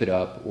right. Tape it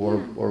up or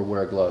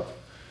wear a glove.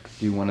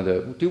 Do one of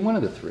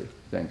the three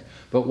things.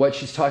 But what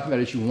she's talking about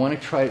is you want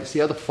to try. See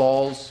how the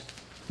falls?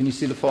 Can you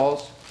see the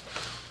falls?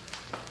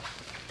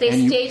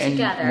 They stay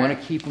together. And you want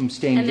to keep them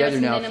staying and together.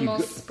 There's Now, minimal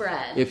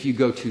spread. if you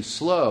go too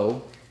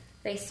slow,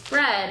 they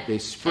spread. And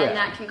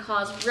that can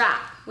cause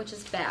wrap, which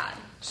is bad.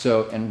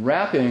 So, and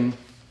wrapping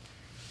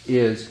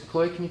is...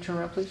 Chloe, can you turn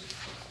around, please?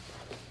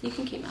 You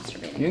can keep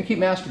masturbating. You can keep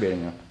masturbating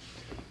now.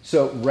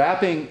 So,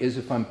 wrapping is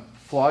if I'm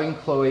flogging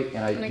Chloe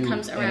and it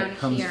comes around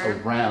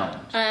here. around.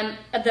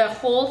 The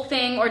whole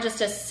thing or just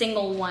a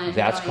single one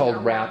That's going called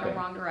around wrapping. the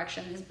wrong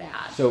direction is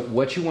bad. So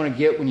what you want to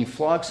get when you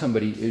flog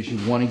somebody is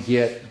you want to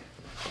get,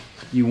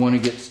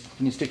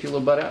 can you stick your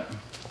little butt out?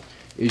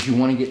 Is you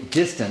want to get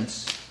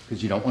distance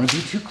because you don't want to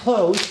be too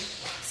close.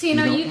 So,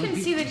 you can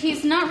see that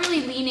he's not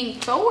really leaning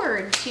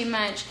forward too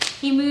much.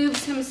 He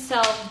moves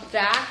himself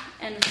back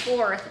and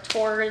forth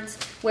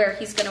towards where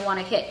he's going to want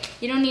to hit.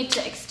 You don't need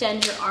to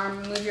extend your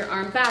arm, move your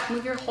arm back,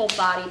 move your whole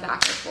body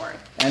back and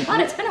forth. But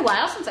it's been a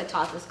while since I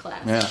taught this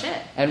class. Yeah.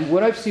 Shit. And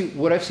what I've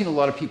seen a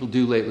lot of people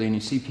do lately, and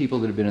you see people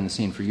that have been in the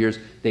scene for years,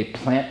 they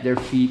plant their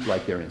feet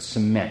like they're in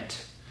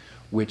cement,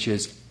 which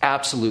is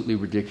absolutely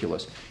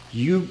ridiculous.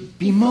 You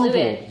be mobile.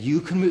 Fluid.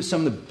 You can move.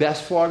 Some of the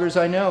best floggers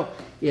I know,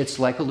 it's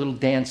like a little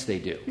dance they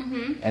do.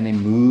 Mm-hmm. And they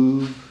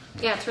move.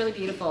 Yeah, it's really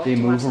beautiful. They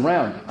to move watch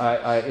around.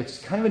 them. It's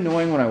kind of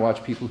annoying when I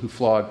watch people who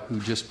flog who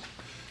just,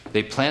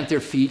 they plant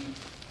their feet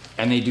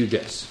and they do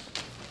this.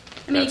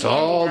 I mean, That's you can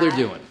all do they're that,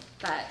 doing.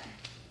 But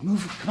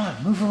Come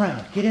on, move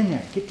around. Get in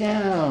there. Get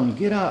down.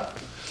 Get up.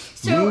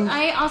 so Move.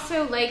 I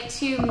also like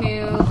to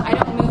move. I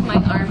don't move my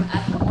arm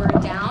up or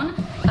down.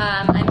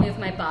 I move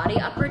my body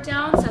up or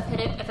down. So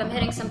if I'm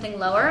hitting something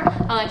lower,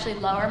 I'll actually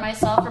lower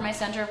myself or my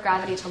center of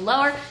gravity to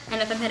lower.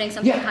 And if I'm hitting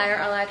something higher,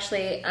 I'll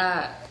actually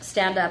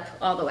stand up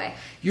all the way.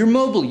 You're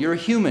mobile. You're a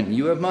human.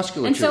 You have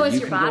musculature. And so is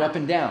you your can body. go up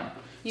and down.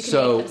 You can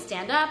make them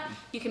stand up.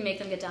 You can make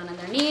them get down on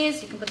their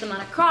knees. You can put them on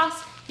a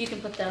cross. You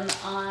can put them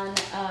on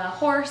a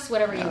horse,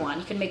 whatever you want.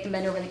 You can make them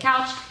bend over the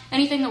couch.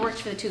 Anything that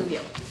works for the two of you.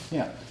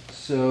 Yeah.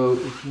 So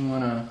if you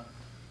want to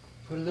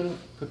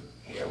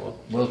here,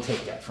 we'll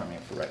take that from you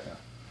for right now.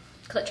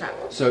 Clit trap.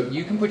 So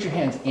you can put your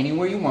hands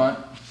anywhere you want.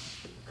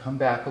 Come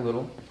back a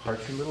little. Arch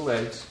your little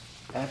legs.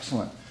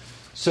 Excellent.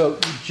 So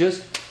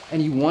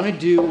you want to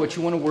do what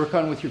you want to work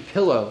on with your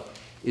pillow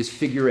is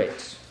figure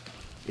eights.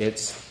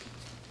 It's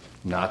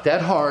not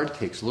that hard.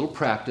 Takes a little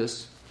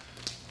practice.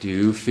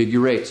 Do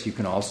figure eights. You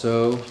can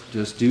also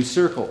just do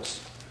circles.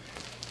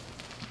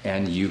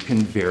 And you can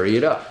vary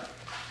it up.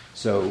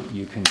 So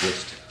you can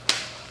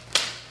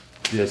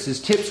this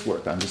is tips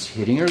work. I'm just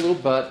hitting her little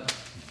butt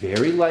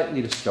very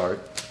lightly to start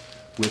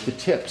with the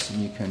tips.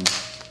 And you can...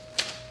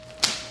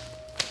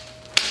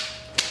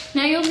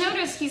 Now you'll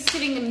notice he's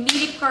hitting the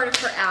meaty part of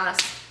her ass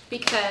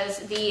because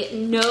the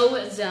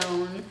no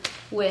zone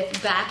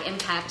with back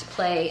impact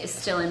play is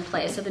still in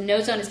play. So the no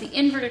zone is the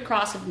inverted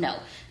cross of no.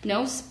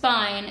 No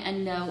spine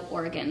and no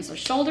organs. So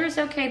shoulders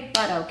okay,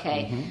 butt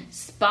okay. Mm-hmm.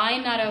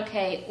 Spine not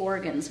okay,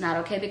 organs not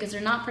okay because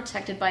they're not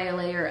protected by a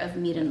layer of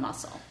meat and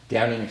muscle.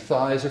 Down in your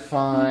thighs are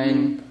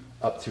fine. Mm-hmm.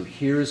 Up through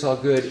here is all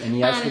good. And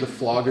yes, with a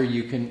flogger,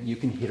 you can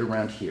hit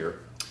around here.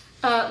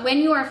 When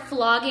you are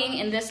flogging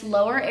in this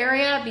lower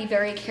area, be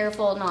very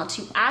careful not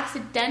to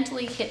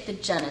accidentally hit the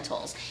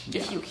genitals.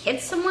 Yeah. If you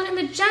hit someone in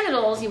the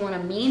genitals, you want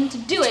to mean to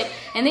do it,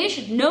 and they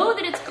should know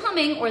that it's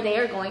coming or they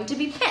are going to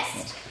be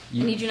pissed.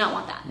 And you do not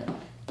want that. Yeah.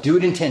 Do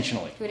it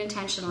intentionally. Do it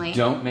intentionally.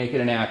 Don't make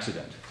it an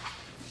accident.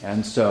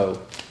 And so,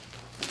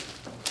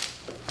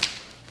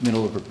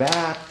 middle of her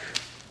back,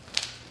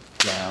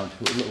 down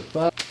to a little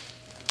butt.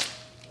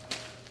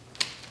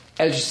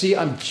 As you see,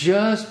 I'm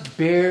just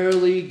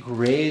barely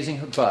grazing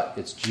her butt.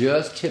 It's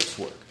just tips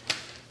work.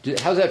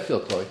 How's that feel,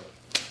 Chloe?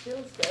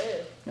 Feels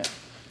good. Yeah.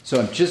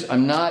 So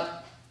I'm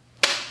not,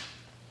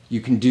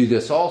 you can do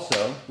this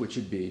also, which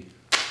would be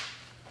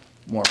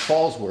more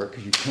falls work,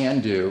 because you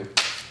can do,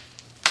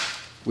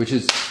 which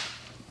is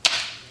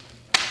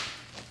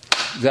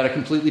that a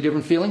completely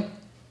different feeling?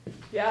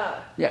 Yeah.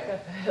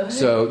 Yeah.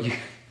 So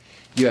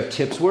you have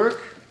tips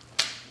work,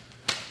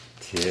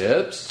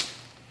 tips,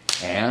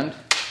 and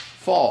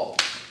falls.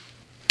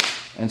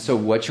 And so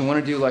what you want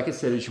to do, like I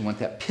said, is you want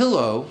that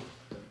pillow,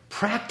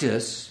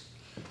 practice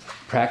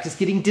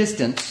getting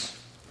distance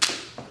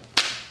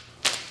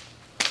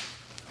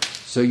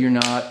so you're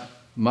not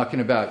mucking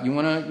about. You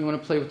want to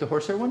play with the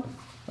horsehair one?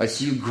 I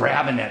see you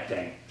grabbing that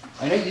thing.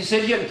 I know you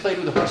said you hadn't played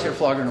with a horsehair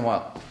flogger in a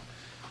while.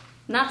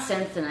 Not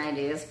since the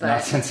 90s, but...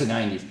 Not since the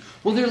 90s.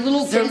 Well, they're a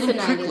little prickly. Since the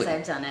 90s prickly.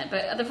 I've done it,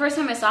 but the first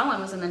time I saw one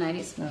was in the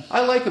 90s. Yeah.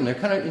 I like them. They're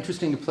kind of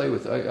interesting to play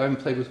with. I haven't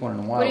played with one in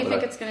a while. What do you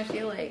think it's going to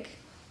feel like?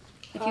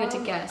 If you had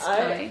to guess,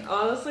 Chloe.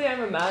 Honestly,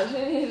 I'm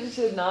imagining it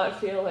should not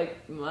feel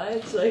like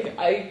much. Like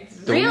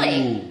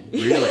Really? Ooh,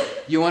 really?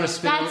 You want to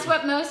spin? That's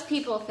what most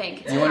people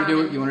think. You want to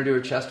do it? You want to do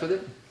her chest with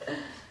it?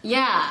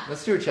 Yeah.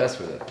 Let's do her chest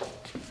with it.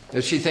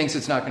 If she thinks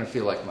it's not going to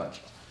feel like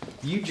much,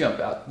 you jump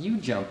out. You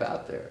jump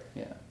out there.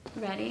 Yeah.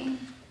 Ready?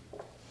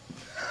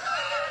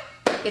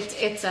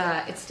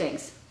 It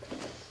stings.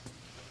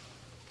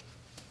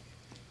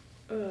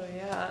 Oh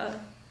yeah.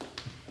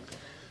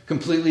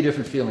 Completely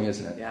different feeling,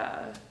 isn't it?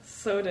 Yeah.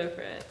 So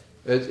different.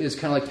 It's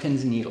kind of like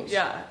pins and needles.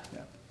 Yeah.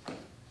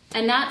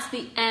 And that's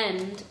the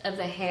end of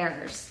the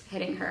hairs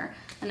hitting her.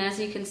 And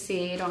as you can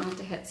see, you don't have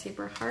to hit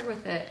super hard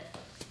with it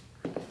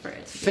for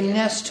it to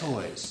Finesse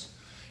toys.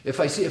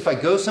 If I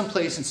go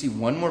someplace and see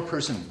one more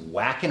person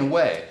whacking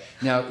away,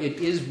 now it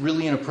is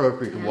really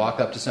inappropriate to walk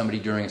up to somebody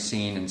during a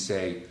scene and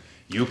say,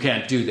 "You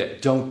can't do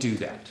that." Don't do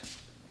that.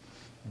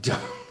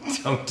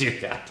 Don't do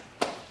that.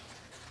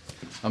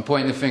 I'm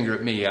pointing the finger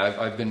at me.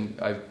 I've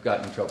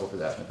gotten in trouble for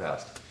that in the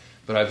past.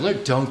 But I've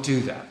learned, don't do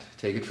that.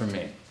 Take it from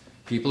me.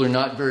 People are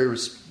not very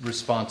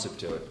responsive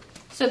to it.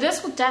 So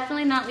this will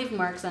definitely not leave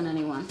marks on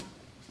anyone.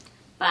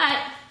 But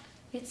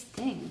it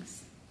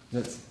stings.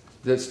 Does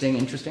that sting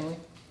interestingly?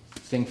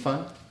 thing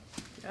fun.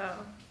 Yeah.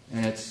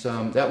 And it's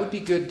that would be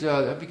good.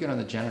 That'd be good on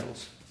the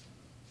genitals.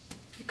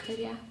 You could,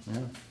 yeah. Yeah.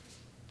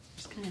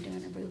 Just kind of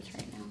doing her boobs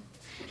right now.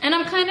 And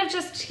I'm kind of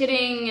just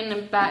hitting in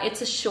the back.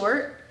 It's a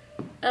short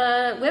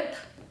whip,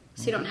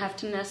 so you don't have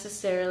to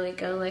necessarily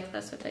go like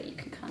this with it. You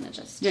can kind of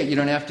just... Yeah, you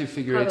don't have to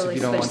figure it if probably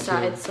you don't switch want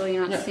sides to. so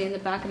you're not Yeah. seeing the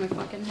back of my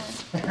fucking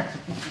head.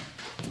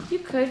 You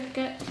could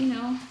get,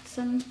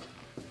 some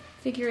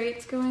figure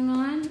eights going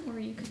on, or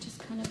you could just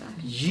kind of back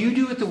and You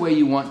do it the way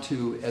you want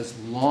to, as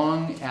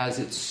long as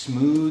it's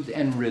smooth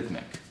and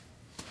rhythmic,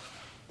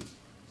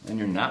 and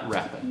you're not a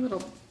rapping.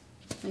 little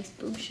nice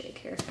boob shake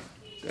here.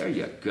 There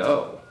you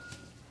go.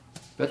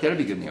 Bet that'd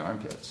be good in the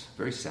armpits.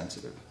 Very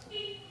sensitive.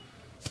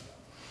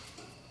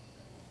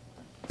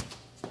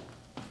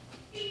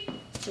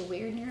 Is it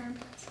weird in your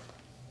armpits?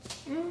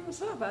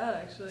 It's not bad,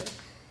 actually.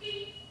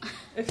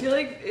 I feel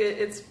like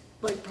it's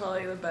like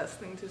probably the best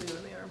thing to do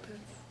in the armpits.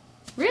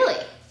 Really?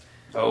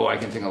 Oh, I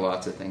can think of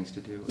lots of things to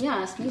do. with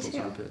Yes, me people's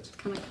too. armpits.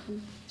 Kind of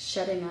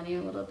shedding on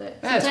you a little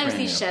bit. That's Sometimes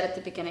brand these new. shed at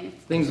the beginning.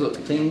 Things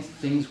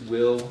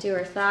will. Do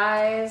her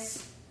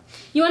thighs.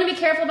 You want to be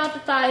careful about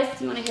the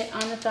thighs. You want to hit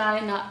on the thigh,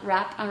 not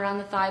wrap around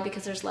the thigh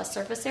because there's less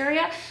surface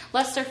area.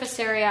 Less surface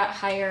area,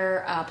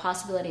 higher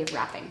possibility of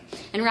wrapping.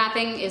 And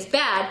wrapping is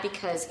bad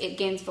because it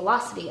gains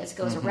velocity as it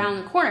goes around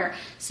the corner,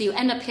 so you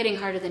end up hitting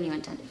harder than you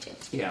intended to.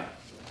 Yeah.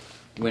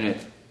 When it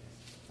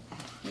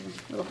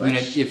Little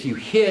bush. if you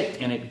hit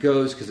and it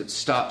goes because it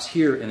stops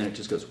here and then it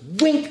just goes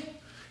wink,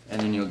 and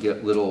then you'll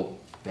get little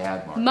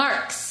bad marks.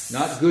 Marks.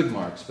 Not good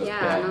marks, but Yeah,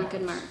 bad not marks.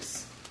 good marks.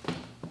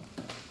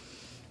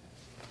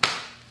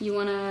 You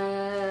want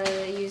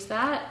to use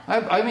that?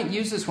 I haven't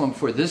used this one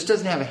before. This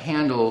doesn't have a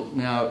handle.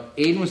 Now,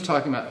 Aiden was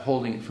talking about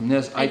holding it from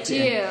this. I do.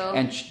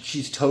 And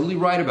she's totally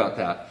right about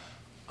that.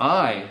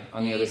 I,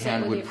 on the other Use it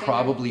hand, with would your finger.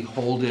 probably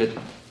hold it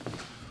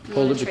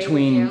wanna trade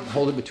with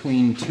you?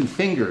 between two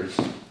fingers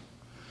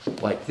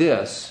like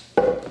this,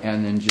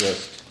 and then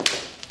just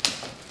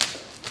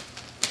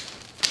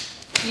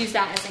Use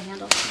that as a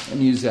handle.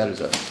 and use that as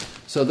a.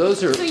 So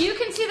those are. So you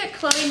can see that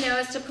Chloe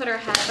knows to put her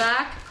head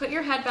back. Put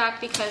your head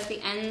back because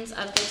the ends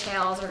of the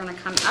tails are going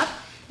to come up,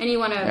 and you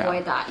want to Yeah.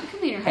 avoid that. You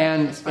can lean your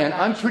head this far And back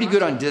I'm if you pretty want good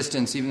to. on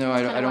distance, even though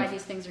I That's kind of don't. why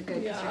these things are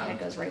good because your head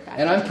goes right back.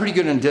 And I'm pretty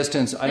good on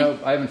distance. I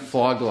haven't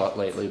flogged a lot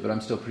lately, but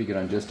I'm still pretty good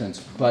on distance.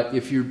 But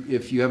if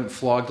you haven't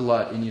flogged a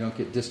lot and you don't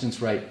get distance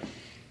right,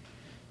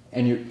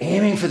 and you're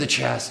aiming for the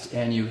chest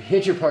and you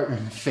hit your partner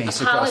in the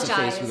face across the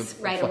face Apologize with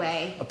a right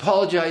away.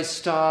 Apologize,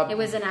 stop. It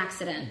was an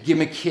accident. Give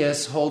them a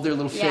kiss, hold their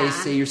little Yeah.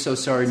 face, say you're so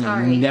sorry, and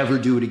Sorry. you never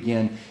do it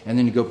again. And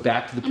then you go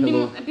back to the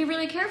pillow. And be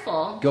really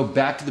careful. Go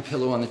back to the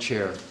pillow on the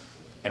chair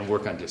and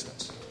work on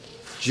distance.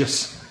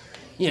 Just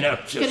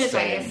just Good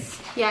saying. advice.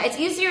 Yeah, it's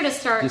easier to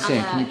start Just on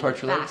saying, the can you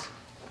part your back. legs?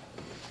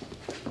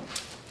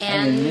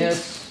 And then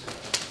this.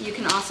 you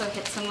can also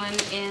hit someone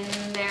in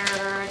their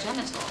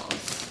genitals.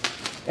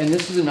 And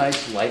this is a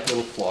nice light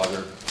little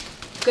flogger.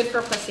 Good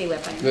for pussy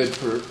whipping. Good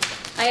for.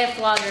 I have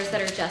floggers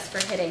that are just for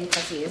hitting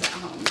pussies at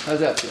home. How's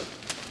that feel?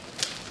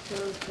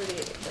 Feels pretty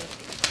like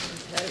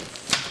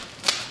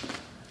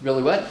intense.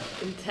 Really what?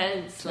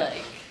 Intense,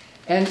 like.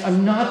 And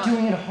I'm not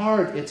doing it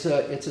hard. It's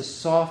a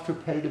soft,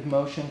 repetitive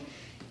motion.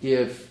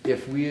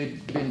 If we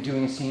had been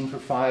doing a scene for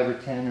 5 or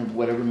 10 or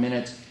whatever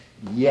minutes,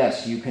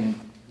 yes, you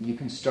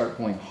can start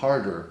going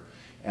harder,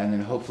 and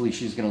then hopefully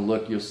she's going to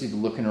look. You'll see the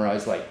look in her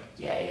eyes, like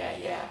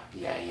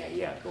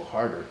yeah, go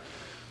harder.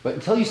 But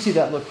until you see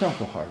that look, don't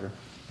go harder.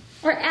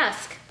 Or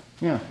ask.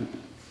 Yeah,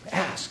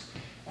 ask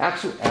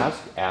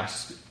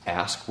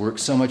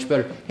works so much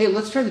better. Hey,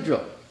 let's try the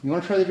drill. You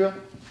want to try the drill?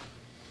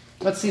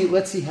 Let's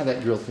see how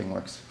that drill thing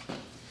works.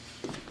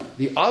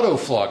 The auto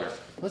flogger.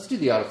 Let's do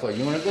the auto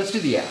flogger. Let's do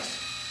the ass.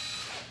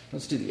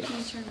 Let's do the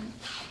ass.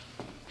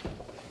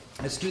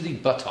 Let's do the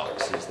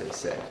buttocks, as they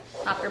say.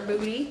 Pop her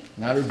booty.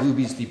 Not her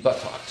boobies, the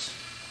buttocks.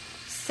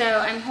 So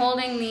I'm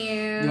holding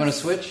these. You want to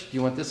switch? Do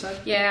you want this side?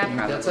 Yeah, you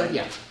want that side?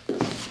 probably.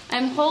 Yeah.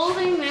 I'm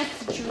holding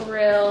this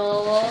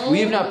drill. We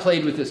have not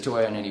played with this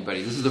toy on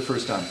anybody. This is the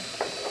first time.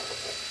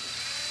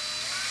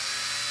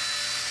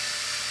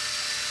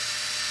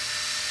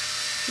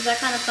 Is that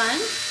kind of fun?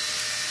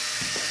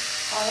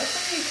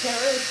 Honestly, you can't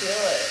really feel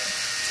it.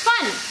 It's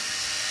fun.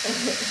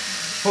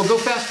 Oh, go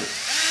faster.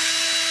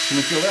 Can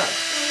you feel that?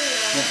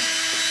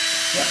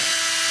 Yeah.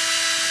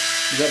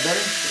 Is that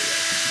better?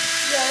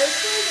 Yeah, it's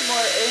like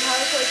more. It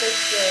has like a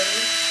string.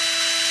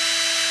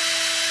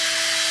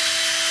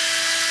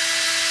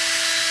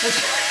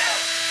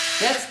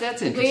 That's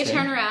Will interesting. you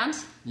turn around?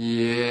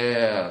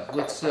 Yeah.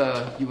 Let's.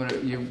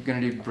 You're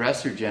gonna do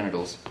breasts or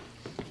genitals?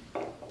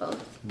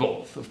 Both.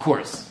 Both, of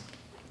course.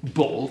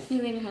 Both. Can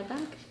you lean your head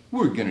back?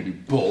 We're gonna do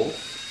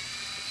both.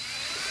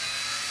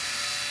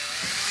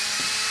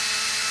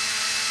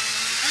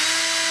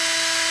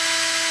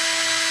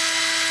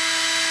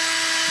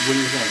 What do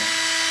you think?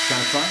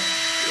 Kind of fun?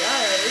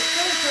 Yeah, it's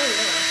kind of fun.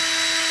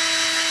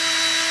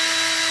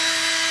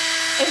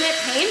 Is it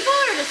painful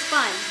or just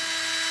fun?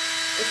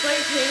 It's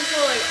like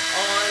painful like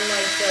on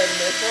like the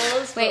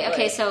nipples. Wait, but,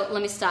 okay, like, so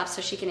let me stop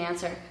so she can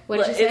answer. What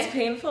did you say? It's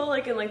painful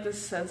like in like the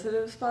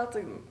sensitive spots,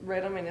 like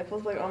right on my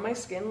nipples, but like on my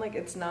skin, like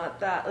it's not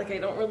that, like I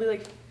don't really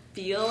like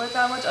feel it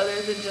that much other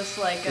than just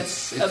like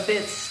a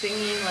bit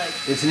stinging, like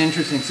It's an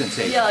interesting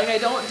sensation. yeah, like I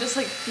don't just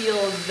like feel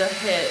the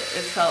hit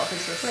itself.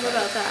 It's just What like,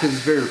 about that? Because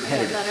it's very Is that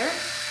repetitive.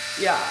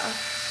 better? yeah.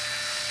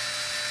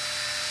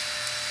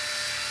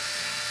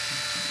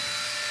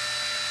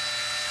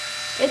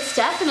 It's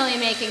definitely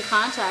making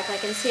contact. I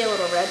can see a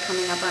little red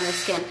coming up on her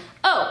skin.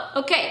 Oh,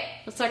 okay.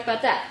 Let's talk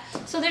about that.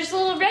 So there's a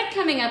little red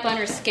coming up on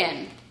her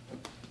skin.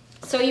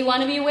 So you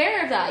want to be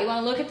aware of that. You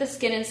want to look at the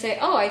skin and say,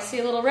 oh, I see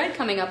a little red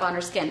coming up on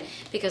her skin.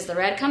 Because the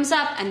red comes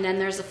up and then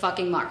there's a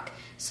fucking mark.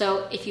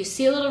 So if you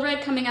see a little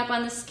red coming up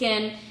on the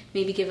skin,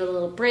 maybe give it a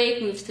little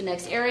break, move to the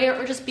next area,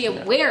 or just be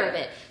aware of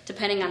it,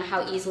 depending on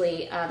how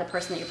easily the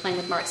person that you're playing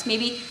with marks.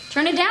 Maybe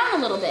turn it down a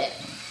little bit.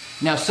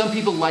 Now, some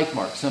people like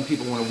marks. Some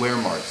people want to wear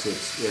marks.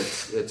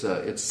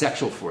 It's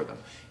sexual for them.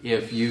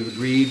 If you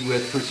agreed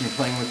with the person you're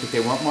playing with that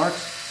they want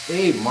marks,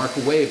 hey, mark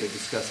away, but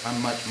discuss how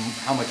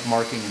much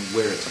marking and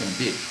where it's going to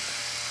be.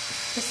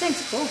 This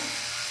thing's cool.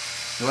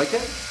 You like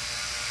that?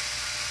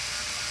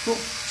 Cool.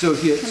 So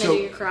if you Can I do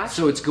your crotch?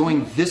 so it's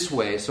going this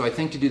way. So I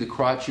think to do the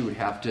crotch, you would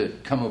have to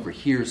come over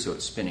here so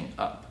it's spinning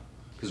up.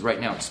 Because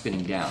right now it's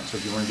spinning down. So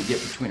if you wanted to get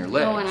between her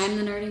legs. Oh, and I'm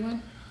the nerdy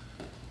one?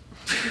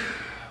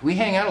 We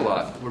hang out a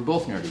lot. We're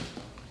both nerdy.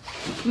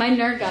 My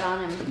nerd got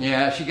on him.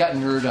 Yeah, she got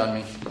nerd on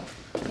me.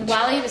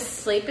 While he was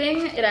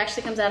sleeping, it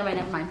actually comes out of my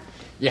never mind.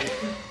 Yeah.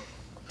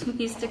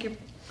 You stick your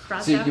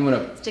crotch So out. you want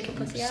to stick your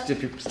pussy out.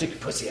 stick your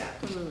pussy out.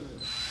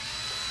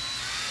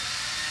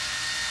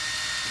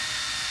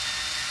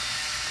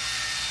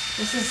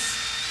 This is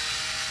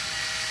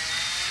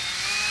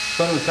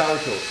Fun with power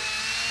tools.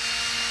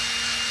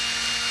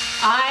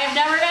 I've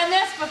never done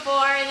this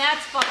before, and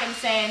that's fucking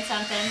saying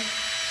something.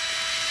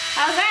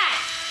 How's that?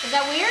 Is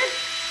that weird?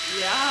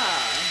 Yeah.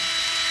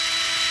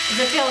 Does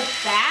it feel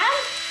bad?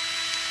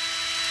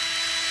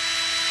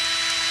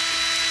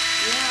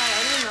 Yeah,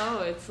 I don't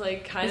know. It's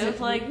like kind of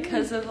like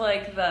because of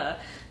like the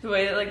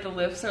way that like the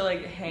lips are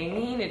like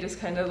hanging, it just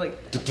kind of like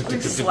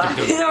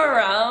slapping them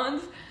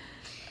around.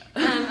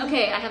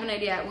 Okay, I have an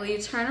idea. Will you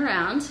turn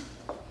around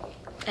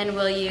and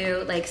will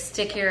you like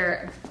stick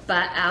your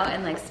butt out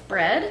and like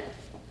spread?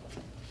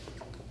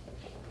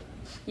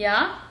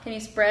 Yeah? Can you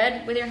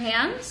spread with your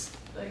hands?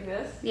 Like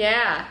this?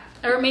 Yeah.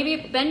 Or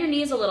maybe bend your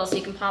knees a little so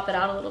you can pop it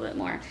out a little bit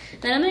more.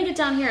 Then I'm gonna get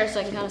down here so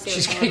I can kind of see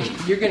what's going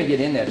on. You're gonna get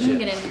in that I'm shit.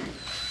 gonna get in here.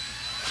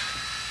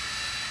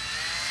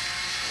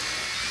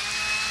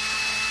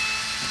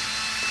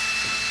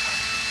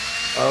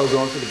 Oh,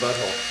 going for the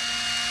butthole.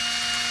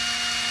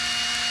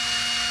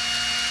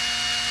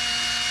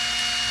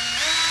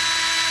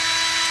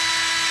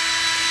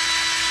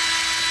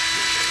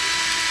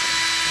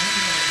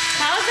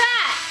 How's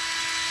that?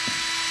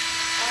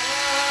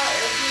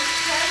 It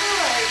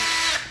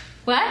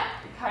just What?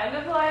 kind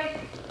of like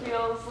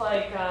feels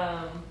like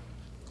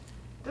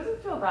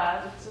doesn't feel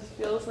bad. It just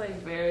feels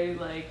like very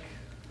like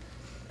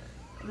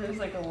there's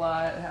like a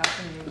lot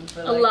happening.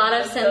 But, A like, lot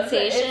of it doesn't-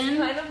 sensation? It's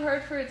kind of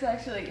hard for it to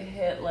actually like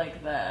hit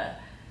like the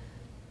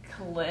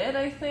clit,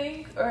 I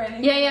think, or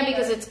anything. Yeah, like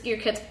because that. it's your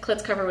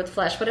clit's covered with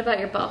flesh. What about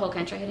your butthole?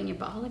 Can I try hitting your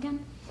butthole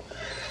again?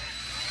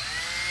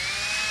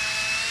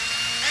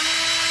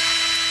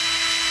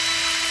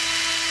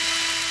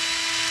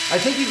 I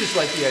think you just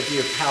like the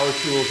idea of power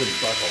tools and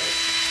buttholes.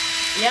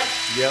 Yep.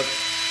 Yep.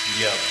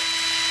 Yep.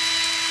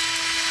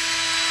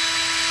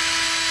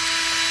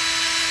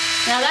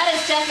 Now that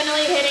is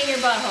definitely hitting your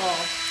butthole.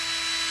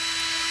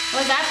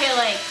 What does that feel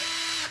like?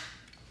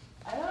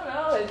 I don't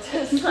know. It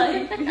just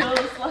like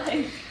feels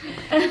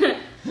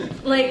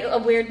like Like a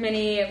weird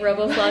mini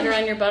robo-flogger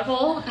on your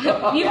butthole?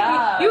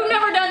 Yeah. You've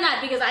never done that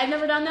because I've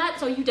never done that,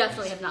 so you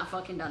definitely have not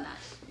fucking done that.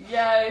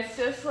 yeah. It's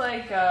just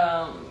like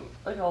a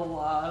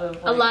lot of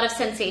A lot of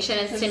sensation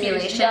and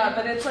stimulation. Yeah,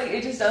 but it's like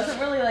it just doesn't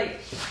really like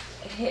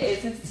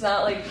hit. It's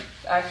not like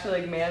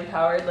actually like man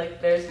powered. Like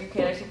you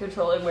can't actually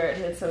control it where it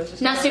hits. So it's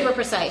just Not kinda, super like,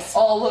 precise.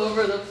 all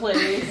over the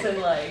place and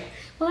like.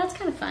 Well, that's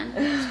kind of fun.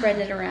 Spread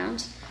it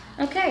around.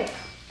 Okay.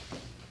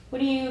 What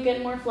do you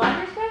get more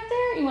floggers back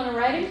there? You want a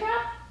riding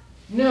crop?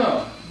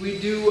 No, we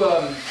do.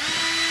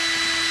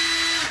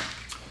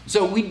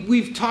 So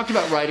we've talked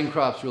about riding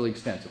crops really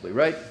extensively,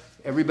 right?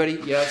 Everybody,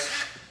 yes.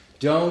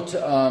 Don't.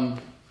 So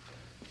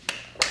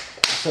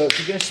if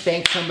you're going to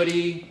spank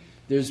somebody,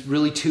 there's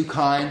really two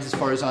kinds, as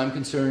far as I'm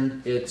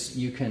concerned. It's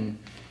you can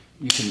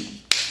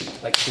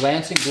like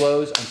glancing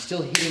blows. I'm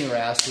still hitting her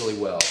ass really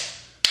well,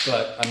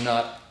 but I'm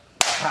not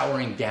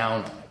powering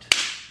down on it,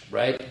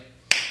 right?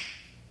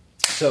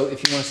 So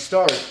if you want to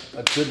start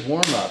a good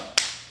warm up,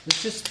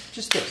 it's just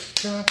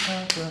this. Move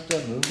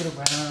it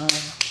around.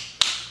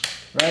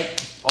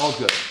 Right? All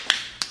good.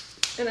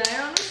 And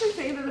I honestly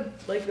think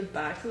that the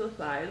backs of the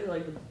thighs are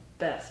like the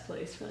best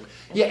place for like.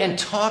 Yeah, and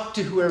talk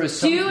to whoever is.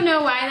 Do you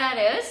know why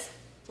that is?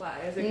 Why?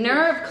 Is it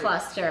Nerve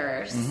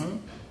clusters. Mm-hmm.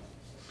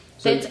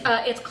 So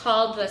It's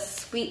called the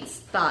sweet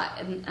spot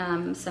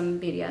in some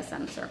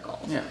BDSM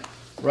circles. yeah.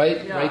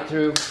 right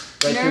through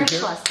Nerve here.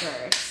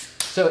 clusters.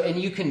 So,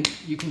 and you can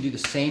do the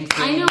same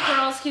thing. I know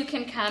girls who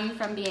can come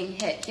from being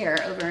hit here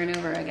over and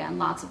over again.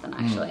 Lots of them,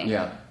 actually.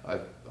 Yeah,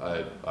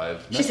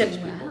 I've She met said, those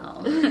people.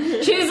 wow.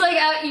 She was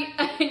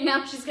like,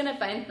 now she's going to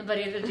find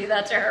somebody to do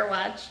that to her.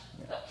 Watch.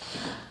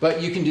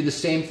 But you can do the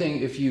same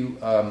thing if you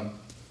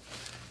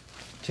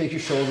take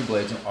your shoulder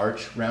blades and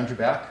arch round your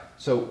back.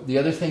 So the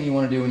other thing you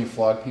want to do when you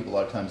flog people a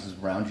lot of times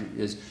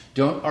is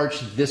don't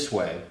arch this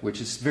way, which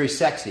is very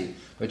sexy,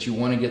 but you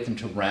want to get them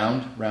to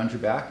round your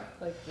back.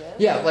 Like this?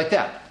 Yeah, like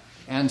that.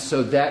 And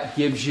so that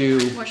gives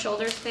you More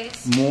shoulder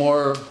space.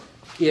 more.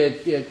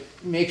 It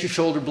makes your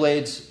shoulder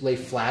blades lay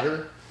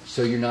flatter,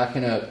 so you're not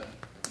going to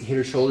hit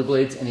her shoulder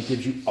blades, and it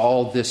gives you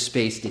all this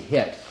space to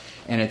hit.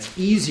 And it's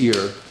easier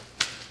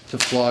to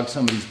flog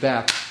somebody's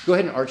back. Go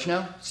ahead and arch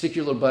now. Stick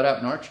your little butt out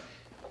and arch.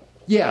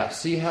 Yeah,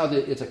 see how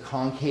it's a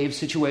concave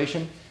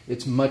situation?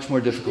 It's much more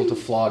difficult to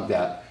flog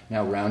that.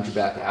 Now round your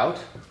back out.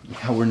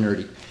 Now we're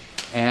nerdy.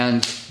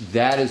 And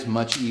that is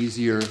much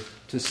easier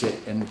to sit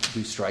and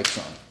do strikes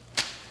on.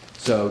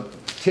 So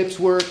tips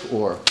work,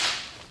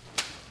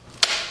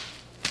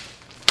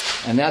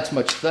 and that's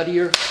much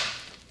thuddier.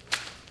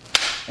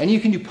 And you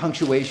can do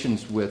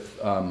punctuations with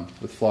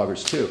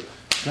floggers too.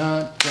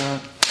 Dun, dun.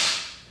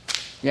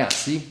 Yeah,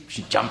 see?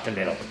 She jumped a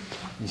little.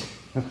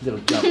 A little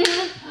jump.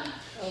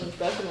 Oh, it's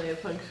definitely a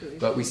punctuation.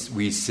 But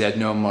we said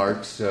no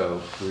mark,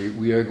 so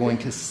we are going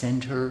to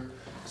send her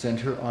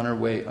on her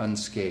way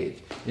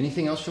unscathed.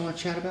 Anything else you want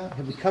to chat about?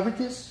 Have we covered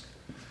this?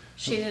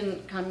 She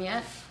didn't come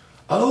yet.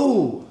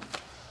 Oh!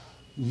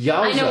 Yowza.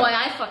 I know why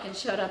I fucking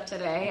showed up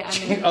today. I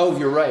mean, oh,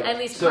 you're right. At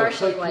least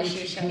partially why can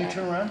she you, showed Can you up.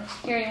 turn around?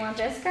 Here, you want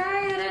this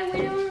guy that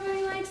we know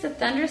everybody likes? The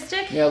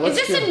Thunderstick? Yeah, let's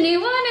Is this do- a new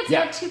one? It's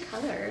Yeah. got two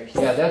colors.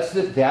 Yeah,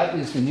 that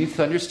is the new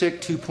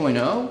Thunderstick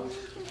 2.0.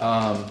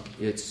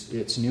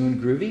 It's new and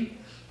groovy.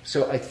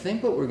 So I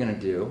think what we're going to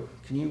do,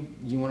 you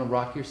want to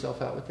rock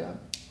yourself out with that?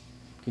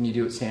 Can you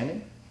do it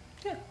standing?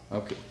 Yeah.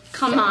 Okay.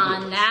 Come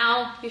on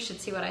now. You should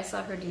see what I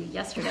saw her do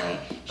yesterday.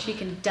 She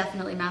can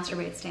definitely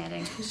masturbate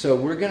standing. So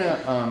we're going to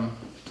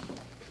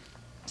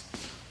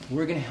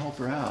help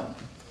her out.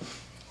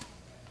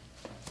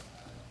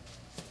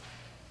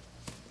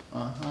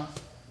 Uh-huh.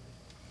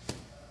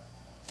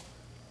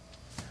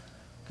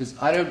 Because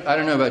I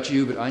don't know about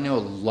you, but I know a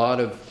lot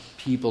of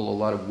people, a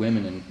lot of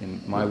women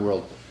in my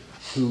world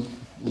who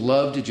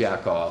love to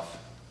jack off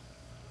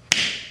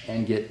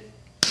and have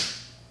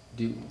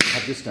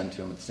this done to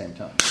them at the same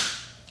time.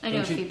 I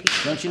know a few people.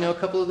 Don't you know a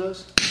couple of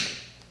those?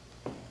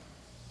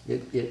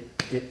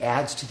 It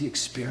adds to the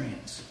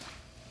experience.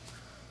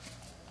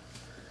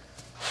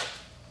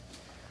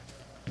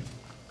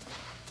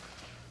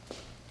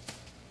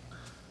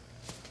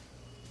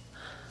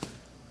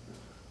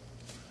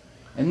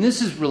 And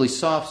this is really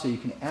soft, so you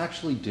can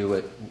actually do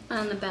it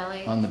On the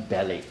belly. on the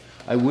belly.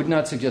 I would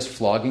not suggest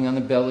flogging on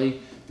the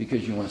belly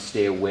because you want to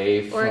stay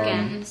away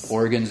from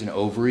organs and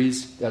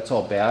ovaries. That's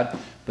all bad.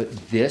 But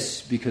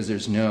this, because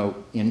there's no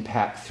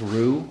impact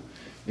through,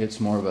 it's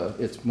more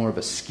of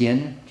a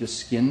skin, just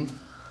skin.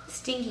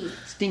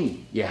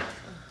 Stingy, yeah.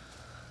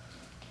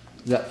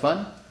 Is that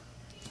fun?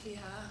 Yeah.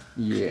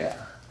 Yeah.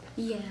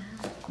 Yeah.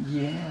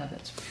 Yeah,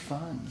 that's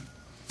fun.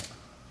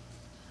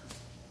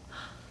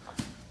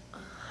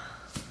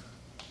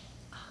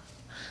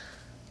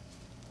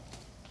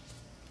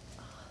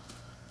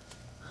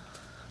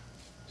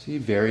 So you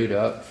vary it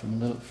up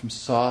from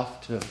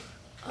soft to.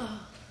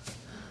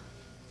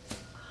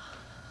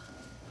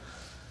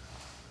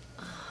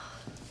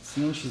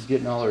 Seeing she's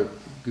getting all her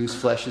goose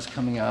fleshes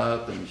coming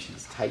up, and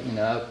she's tightening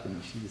up,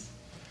 and she's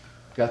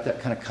got that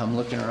kind of cum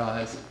look in her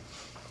eyes.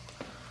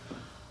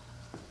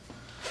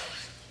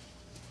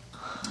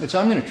 Which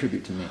I'm going to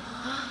attribute to me.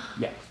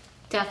 Yeah.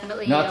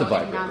 Definitely Not you the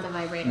and vibrator. not the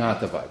vibrator.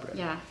 Not the vibrator.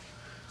 Yeah.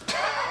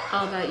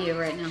 All about you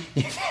right now.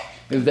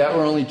 If that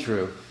were only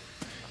true,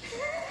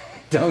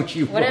 don't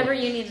you? Whatever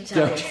you need to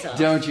tell yourself.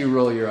 Don't you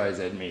roll your eyes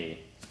at me?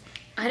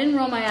 I didn't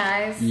roll my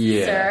eyes,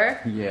 Yeah,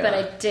 sir. yeah. But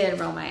I did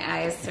roll my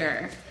eyes,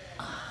 sir.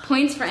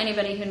 Points for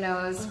anybody who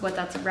knows what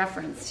that's a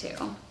reference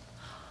to.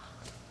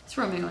 It's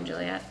Romeo and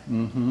Juliet.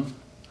 Mm-hmm.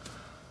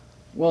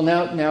 Well,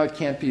 now it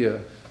can't be a.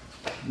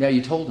 Now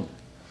you told him.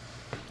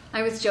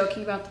 I was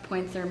joking about the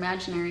points. They're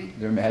imaginary.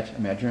 They're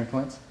imaginary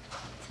points.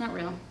 It's not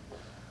real.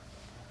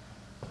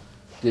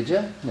 Did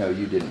you? No,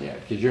 you didn't yet,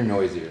 because you're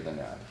noisier than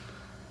that.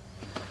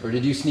 Or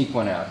did you sneak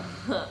one out?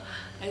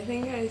 I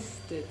think I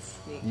did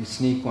sneak. You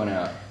sneak one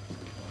out.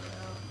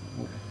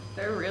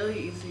 They're really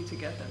easy to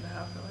get them to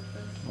happen like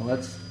this. Well,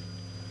 that's.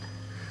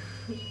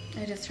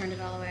 I just turned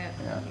it all the way up.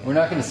 Yeah. We're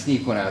not going to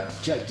sneak one out.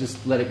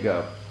 Just let it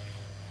go.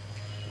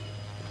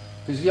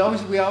 Because we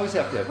always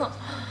have to have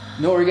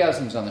no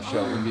orgasms on the show.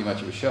 It wouldn't be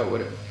much of a show,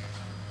 would it?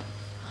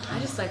 I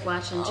just like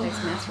watching chicks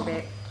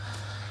masturbate.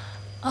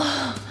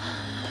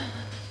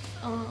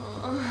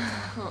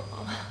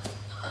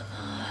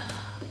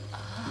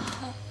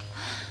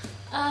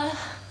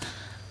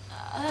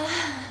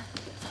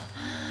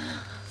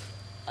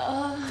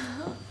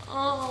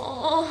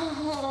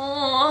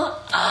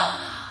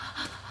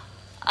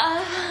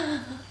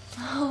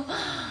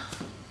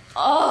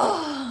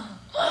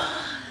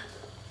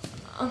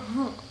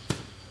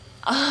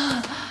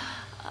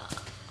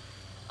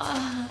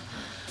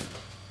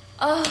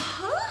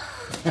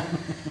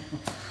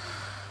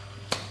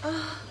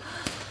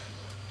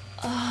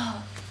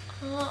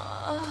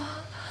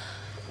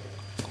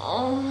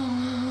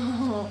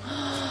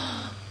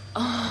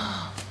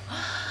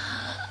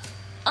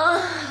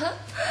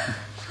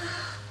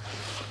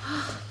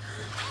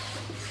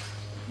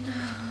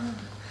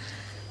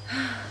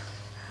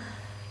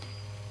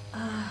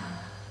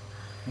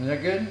 Is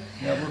that good?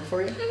 Does that work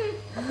for you?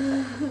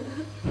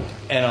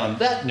 And on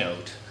that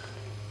note,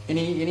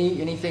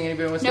 anything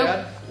anybody wants Nope. to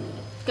add?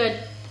 Good.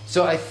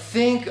 So I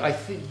think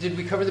did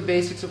we cover the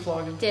basics of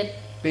flogging? Did.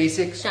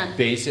 Basics. Done.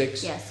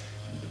 Basics. Yes.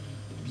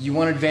 You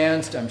want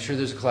advanced? I'm sure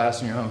there's a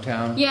class in your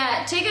hometown.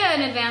 Yeah, take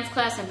an advanced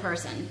class in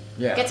person.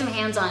 Yeah. Get some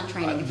hands-on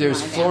training. if you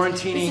There's want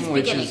advanced. Florentining,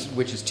 This is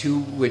which is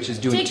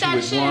doing Take two that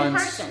at shit once. in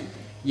person.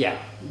 Yeah,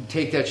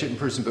 take that shit in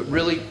person. But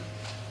really,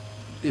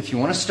 if you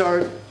want to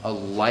start a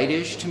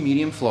lightish to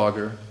medium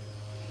flogger,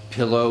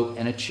 pillow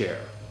and a chair.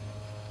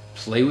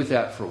 Play with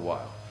that for a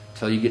while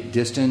till you get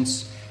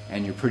distance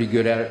and you're pretty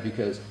good at it,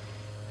 because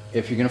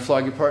if you're going to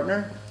flog your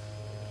partner,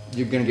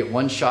 you're going to get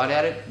one shot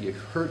at it, you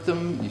hurt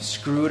them, you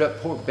screw it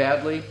up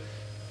badly,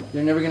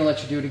 they're never going to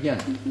let you do it again.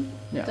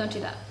 Yeah. Don't do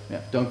that.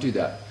 Yeah, don't do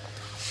that.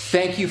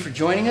 Thank you for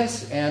joining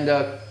us, and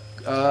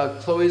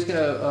Chloe's going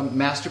to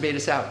masturbate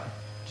us out.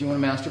 Do you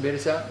want to masturbate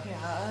us out?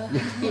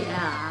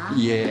 Yeah.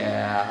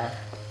 Yeah.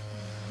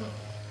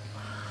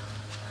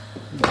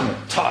 I'm going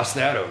to toss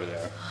that over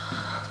there.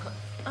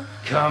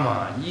 Come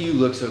on, you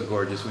look so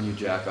gorgeous when you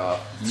jack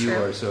off. You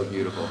True. are so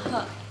beautiful.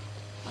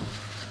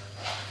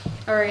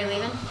 Or are you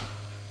leaving?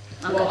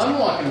 Well, I'm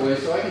walking away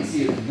so I can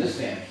see it from this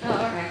vantage. Oh,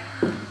 okay.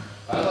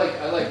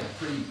 I like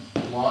pretty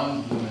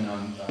blonde women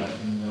in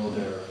the middle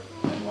there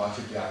and watch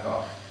her jack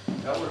off.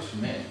 That works for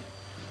me.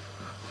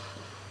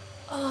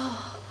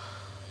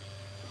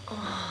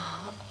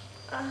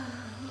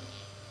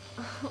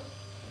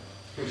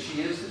 Because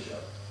she is the show.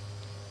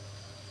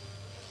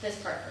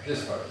 This part for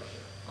This part of the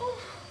show.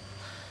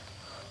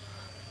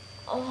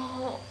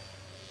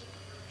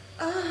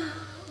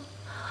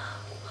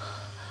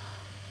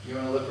 You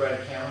want to look right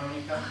at camera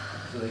when you come,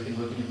 so they can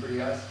look in your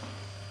pretty eyes?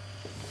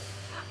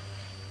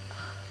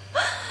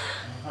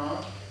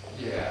 Uh-huh.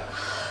 Yeah.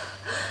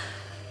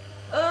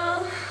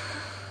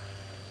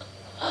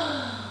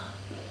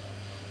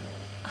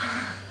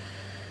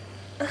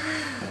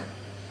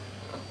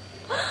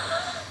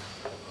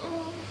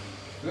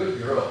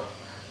 Good girl.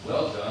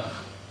 Well done.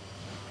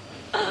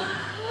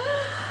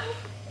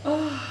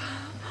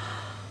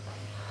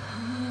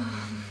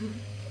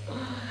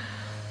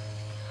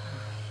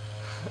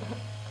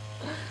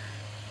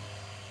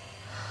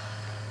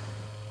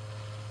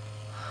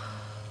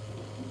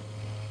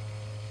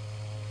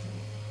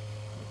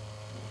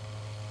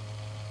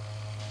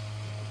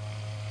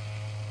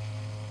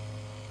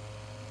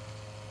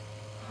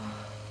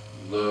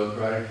 Look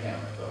right at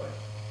camera, Chloe.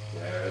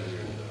 There's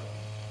your go.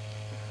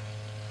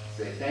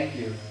 Say thank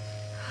you.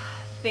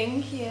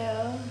 Thank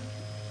you.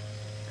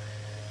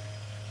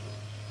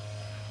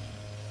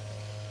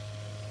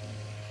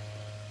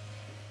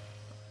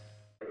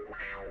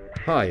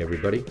 Hi,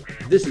 everybody.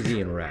 This is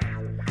Ian Rath.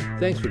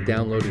 Thanks for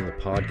downloading the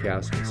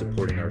podcast and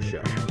supporting our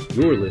show.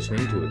 You're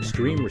listening to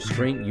Extreme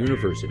Restraint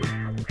University.